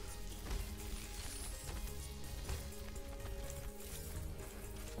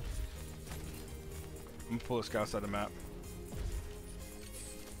 I'm gonna pull this guy outside the map.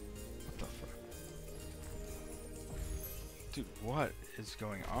 Dude, what is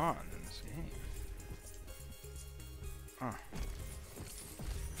going on in this game? Huh.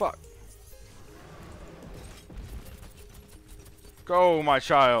 Fuck. Go, my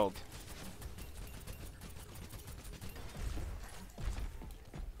child.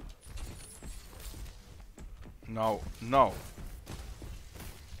 No, no.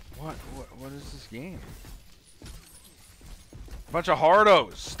 What is this game? Bunch of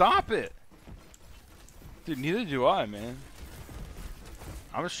hardos. Stop it. Dude, neither do I, man.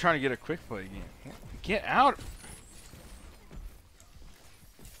 I was trying to get a quick play game. Get out!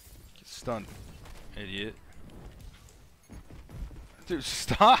 Get stunned, idiot. Dude,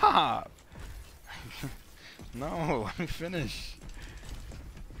 stop! No, let me finish.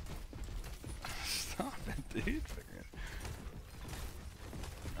 Stop it, dude.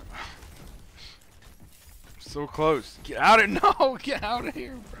 So close. Get out of no! Get out of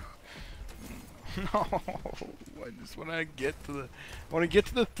here, bro. No, I just want to get to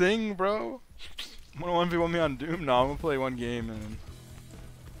the thing, bro. Want to 1v1 me on Doom? No, I'm gonna play one game and.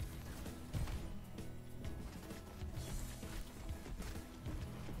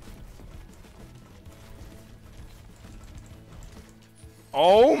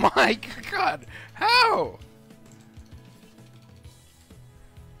 Oh my god! How?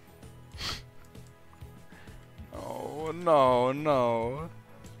 Oh no, no.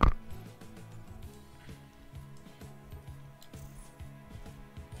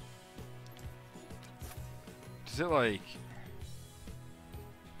 Is it like...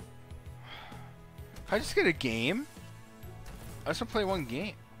 I just get a game? I just want to play one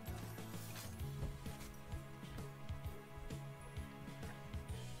game.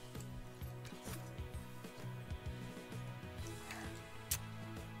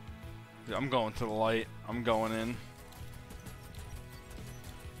 Dude, I'm going to the light. I'm going in.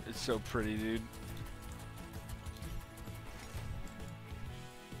 It's so pretty, dude.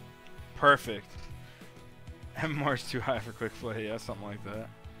 Perfect. MMR's too high for quick play. Yeah, something like that.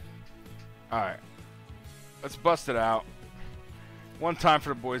 Alright. Let's bust it out. One time for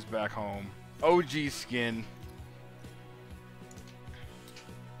the boys back home. OG skin.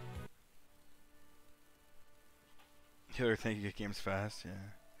 Killer think you get games fast, yeah.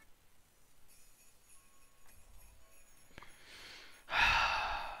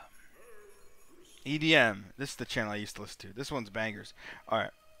 EDM. This is the channel I used to listen to. This one's bangers. Alright.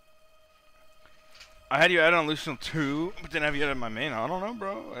 I had you add on Lucian 2, but didn't have you add on my main. I don't know,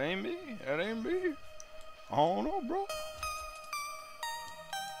 bro. It ain't me. It ain't me. I don't know, bro.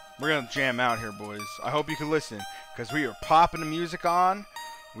 We're gonna jam out here, boys. I hope you can listen, because we are popping the music on.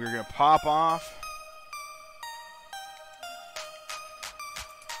 We're gonna pop off.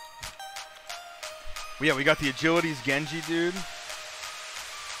 Yeah, we got the Agilities Genji, dude.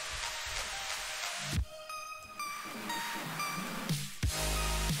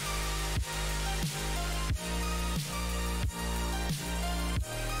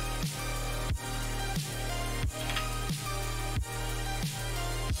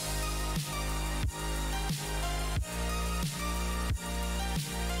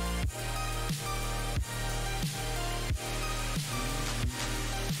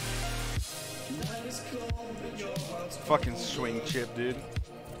 Fucking swing chip, dude.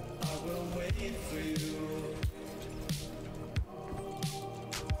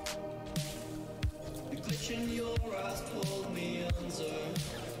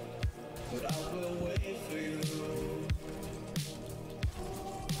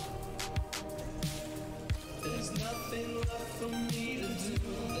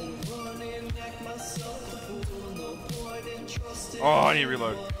 Oh, I need to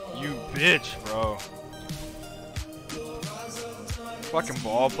reload. You bitch, bro. Fucking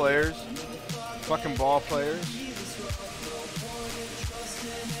ball players. Fucking ball players.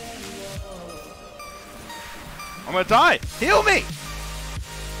 I'm gonna die. Heal me!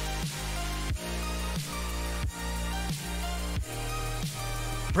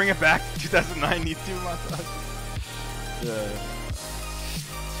 Bring it back. 2092 montage. Yeah.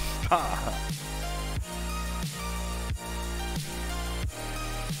 Stop.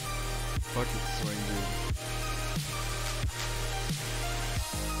 Fucking swing, dude.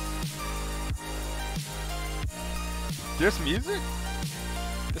 This music?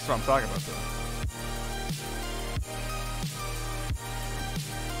 This is what I'm talking about, though.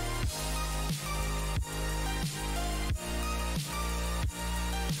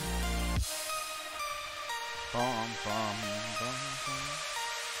 Bum, bum, bum, bum.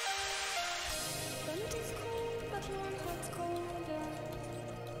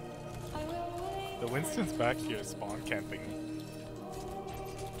 The Winston's back here spawn camping.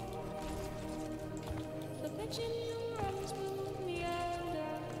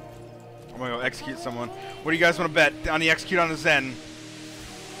 I'm gonna go execute someone. What do you guys want to bet on the execute on the Zen?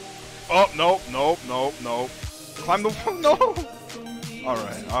 Oh, nope, nope, nope, nope. Climb the wall, no!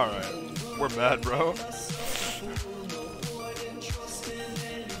 Alright, alright. We're bad, bro.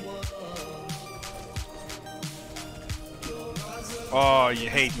 Oh, you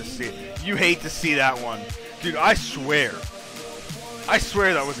hate to see it. You hate to see that one. Dude, I swear. I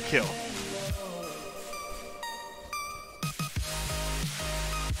swear that was a kill.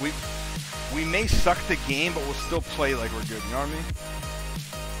 We may suck the game, but we'll still play like we're good, you know what I mean?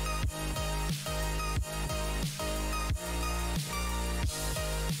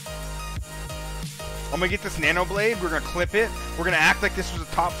 I'm gonna get this Nano Blade, we're gonna clip it, we're gonna act like this was a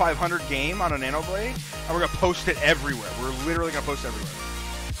top 500 game on a Nano Blade, and we're gonna post it everywhere. We're literally gonna post it everywhere.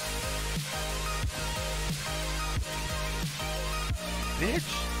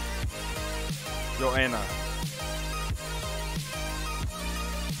 Bitch. Yo, Anna.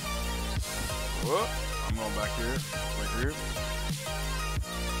 Whoop. I'm going back here. Right here.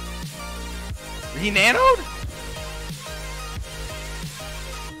 He nanoed?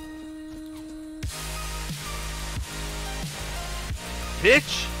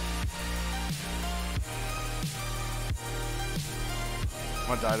 bitch! I'm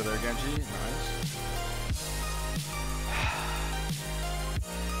gonna die to their Genji. Nice.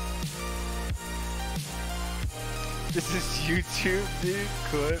 This is YouTube, dude.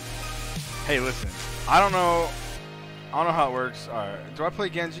 Clip. Hey, listen. I don't know how it works. Alright. Do I play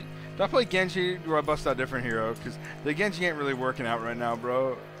Genji? Do I play Genji or do I bust out a different hero? Because the Genji ain't really working out right now,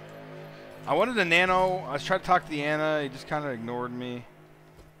 bro. I wanted a Nano. I was trying to talk to the Ana. He just kind of ignored me.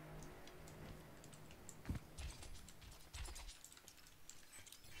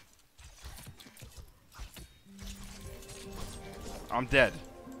 I'm dead.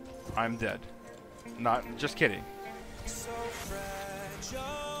 I'm dead. Not just kidding. So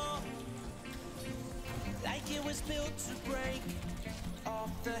fragile, like it was built to break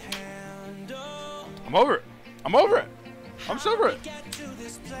off the handle. I'm over it. I'm over it. I'm so over it.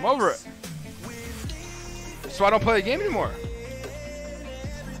 I'm over it. So I don't play the game anymore.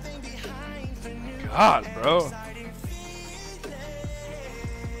 God, bro.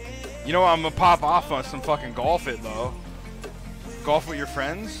 You know I'm gonna pop off on some fucking golf it though. Golf with your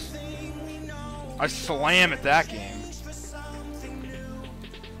friends? I slam at that game.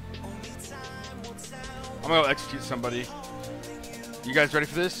 I'm gonna execute somebody. You guys ready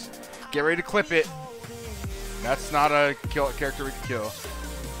for this? Get ready to clip it. That's not a character we can kill.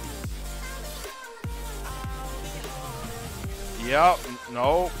 Yep.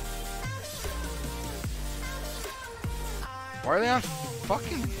 No. Why are they on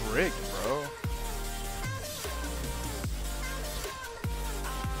fucking Brig, bro?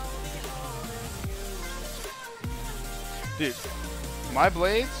 Dude, my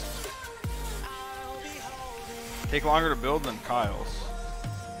blades take longer to build than Kyle's.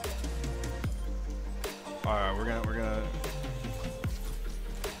 Alright, we're gonna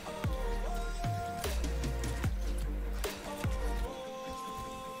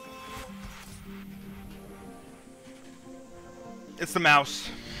It's the mouse.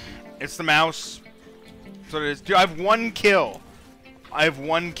 It's the mouse. That's what it is. Dude, I have 1 kill. I have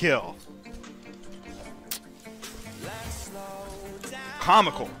 1 kill.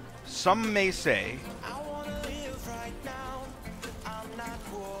 Comical. Some may say.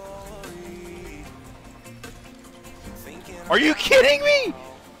 Are you kidding me?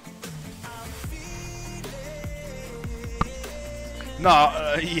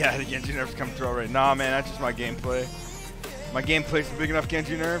 Nah, yeah, the Genji nerf's coming through already. Nah, man, that's just my gameplay. My gameplay's a big enough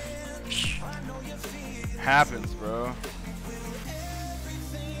Genji nerf. Happens, bro.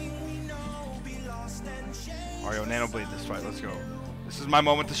 Mario Nano Blade this fight. Let's go. This is my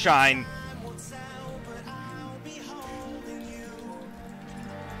moment to shine.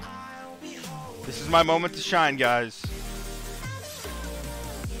 This is my moment to shine, guys.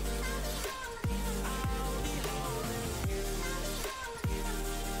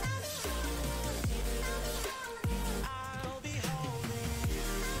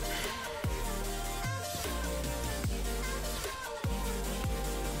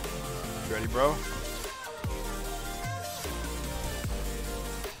 Ready, bro?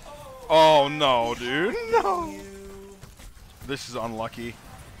 Oh no, dude. No. This is unlucky.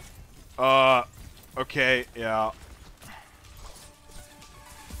 Okay, yeah.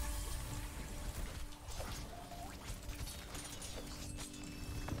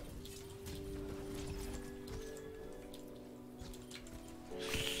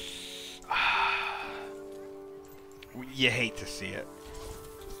 You hate to see it.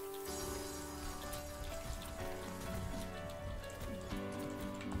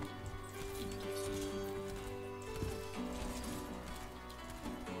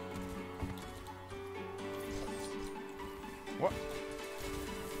 What?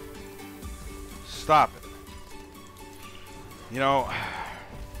 Stop it. You know...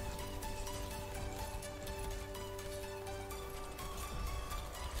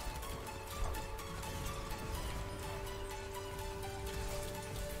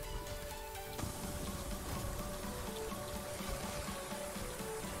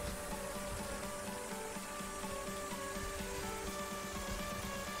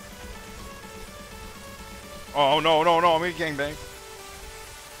 Oh, no, no, no, I'm gonna gangbang.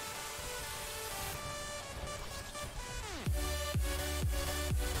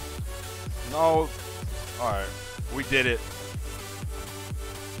 No. Alright. We did it.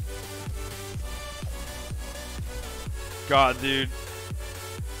 God, dude.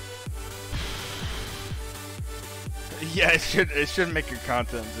 Yeah, it should make good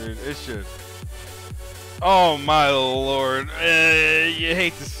content, dude. It should. Oh my lord. You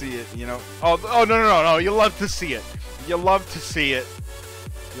hate to see it, you know. Oh no, you love to see it. You love to see it.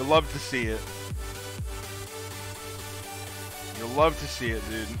 You love to see it. You love to see it,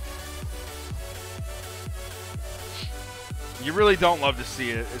 dude. You really don't love to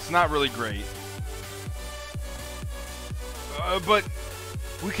see it. It's not really great. But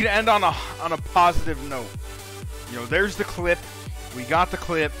we can end on a positive note. You know, there's the clip. We got the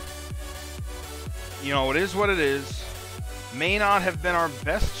clip. You know, it is what it is. May not have been our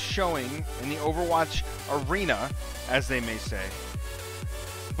best showing in the Overwatch arena, as they may say.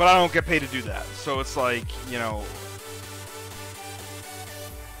 But I don't get paid to do that. So it's like, you know,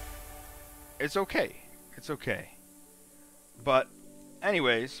 it's okay. It's okay. But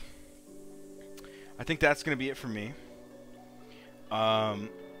anyways, I think that's going to be it for me. I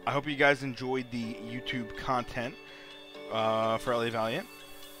hope you guys enjoyed the YouTube content for LA Valiant.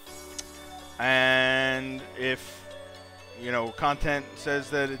 And if, you know, content says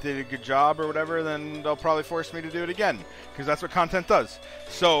that it did a good job or whatever, then they'll probably force me to do it again, because that's what content does.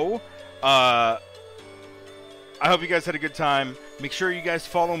 So, I hope you guys had a good time. Make sure you guys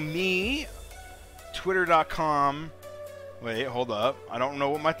follow me, twitter.com. Wait, hold up. I don't know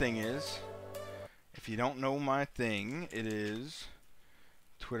what my thing is. If you don't know my thing, it is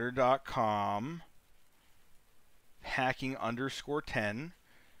twitter.com hacking_10.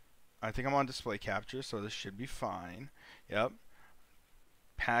 I think I'm on display capture, so this should be fine. Yep.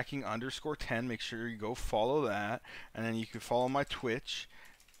 Hacking_10. Make sure you go follow that. And then you can follow my Twitch,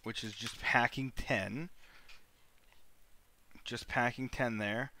 which is just hacking10. Just hacking10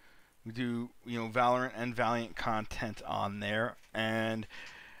 there. We do, you know, Valorant and Valiant content on there. And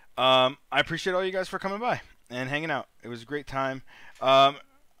I appreciate all you guys for coming by and hanging out. It was a great time. Am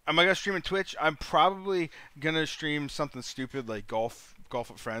I going to stream on Twitch? I'm probably going to stream something stupid like golf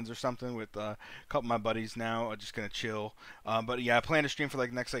with friends or something with a couple of my buddies now. I'm just going to chill. But yeah, I plan to stream for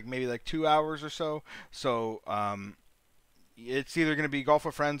like next maybe 2 hours or so. So it's either going to be golf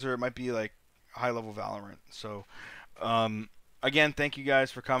with friends or it might be like high level Valorant. So again, thank you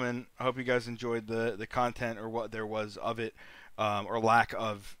guys for coming. I hope you guys enjoyed the content or what there was of it, or lack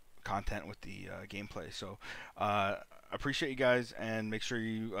of content with the gameplay. So appreciate you guys, and make sure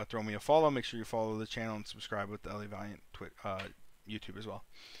you throw me a follow. Make sure you follow the channel and subscribe with the LA Valiant YouTube as well.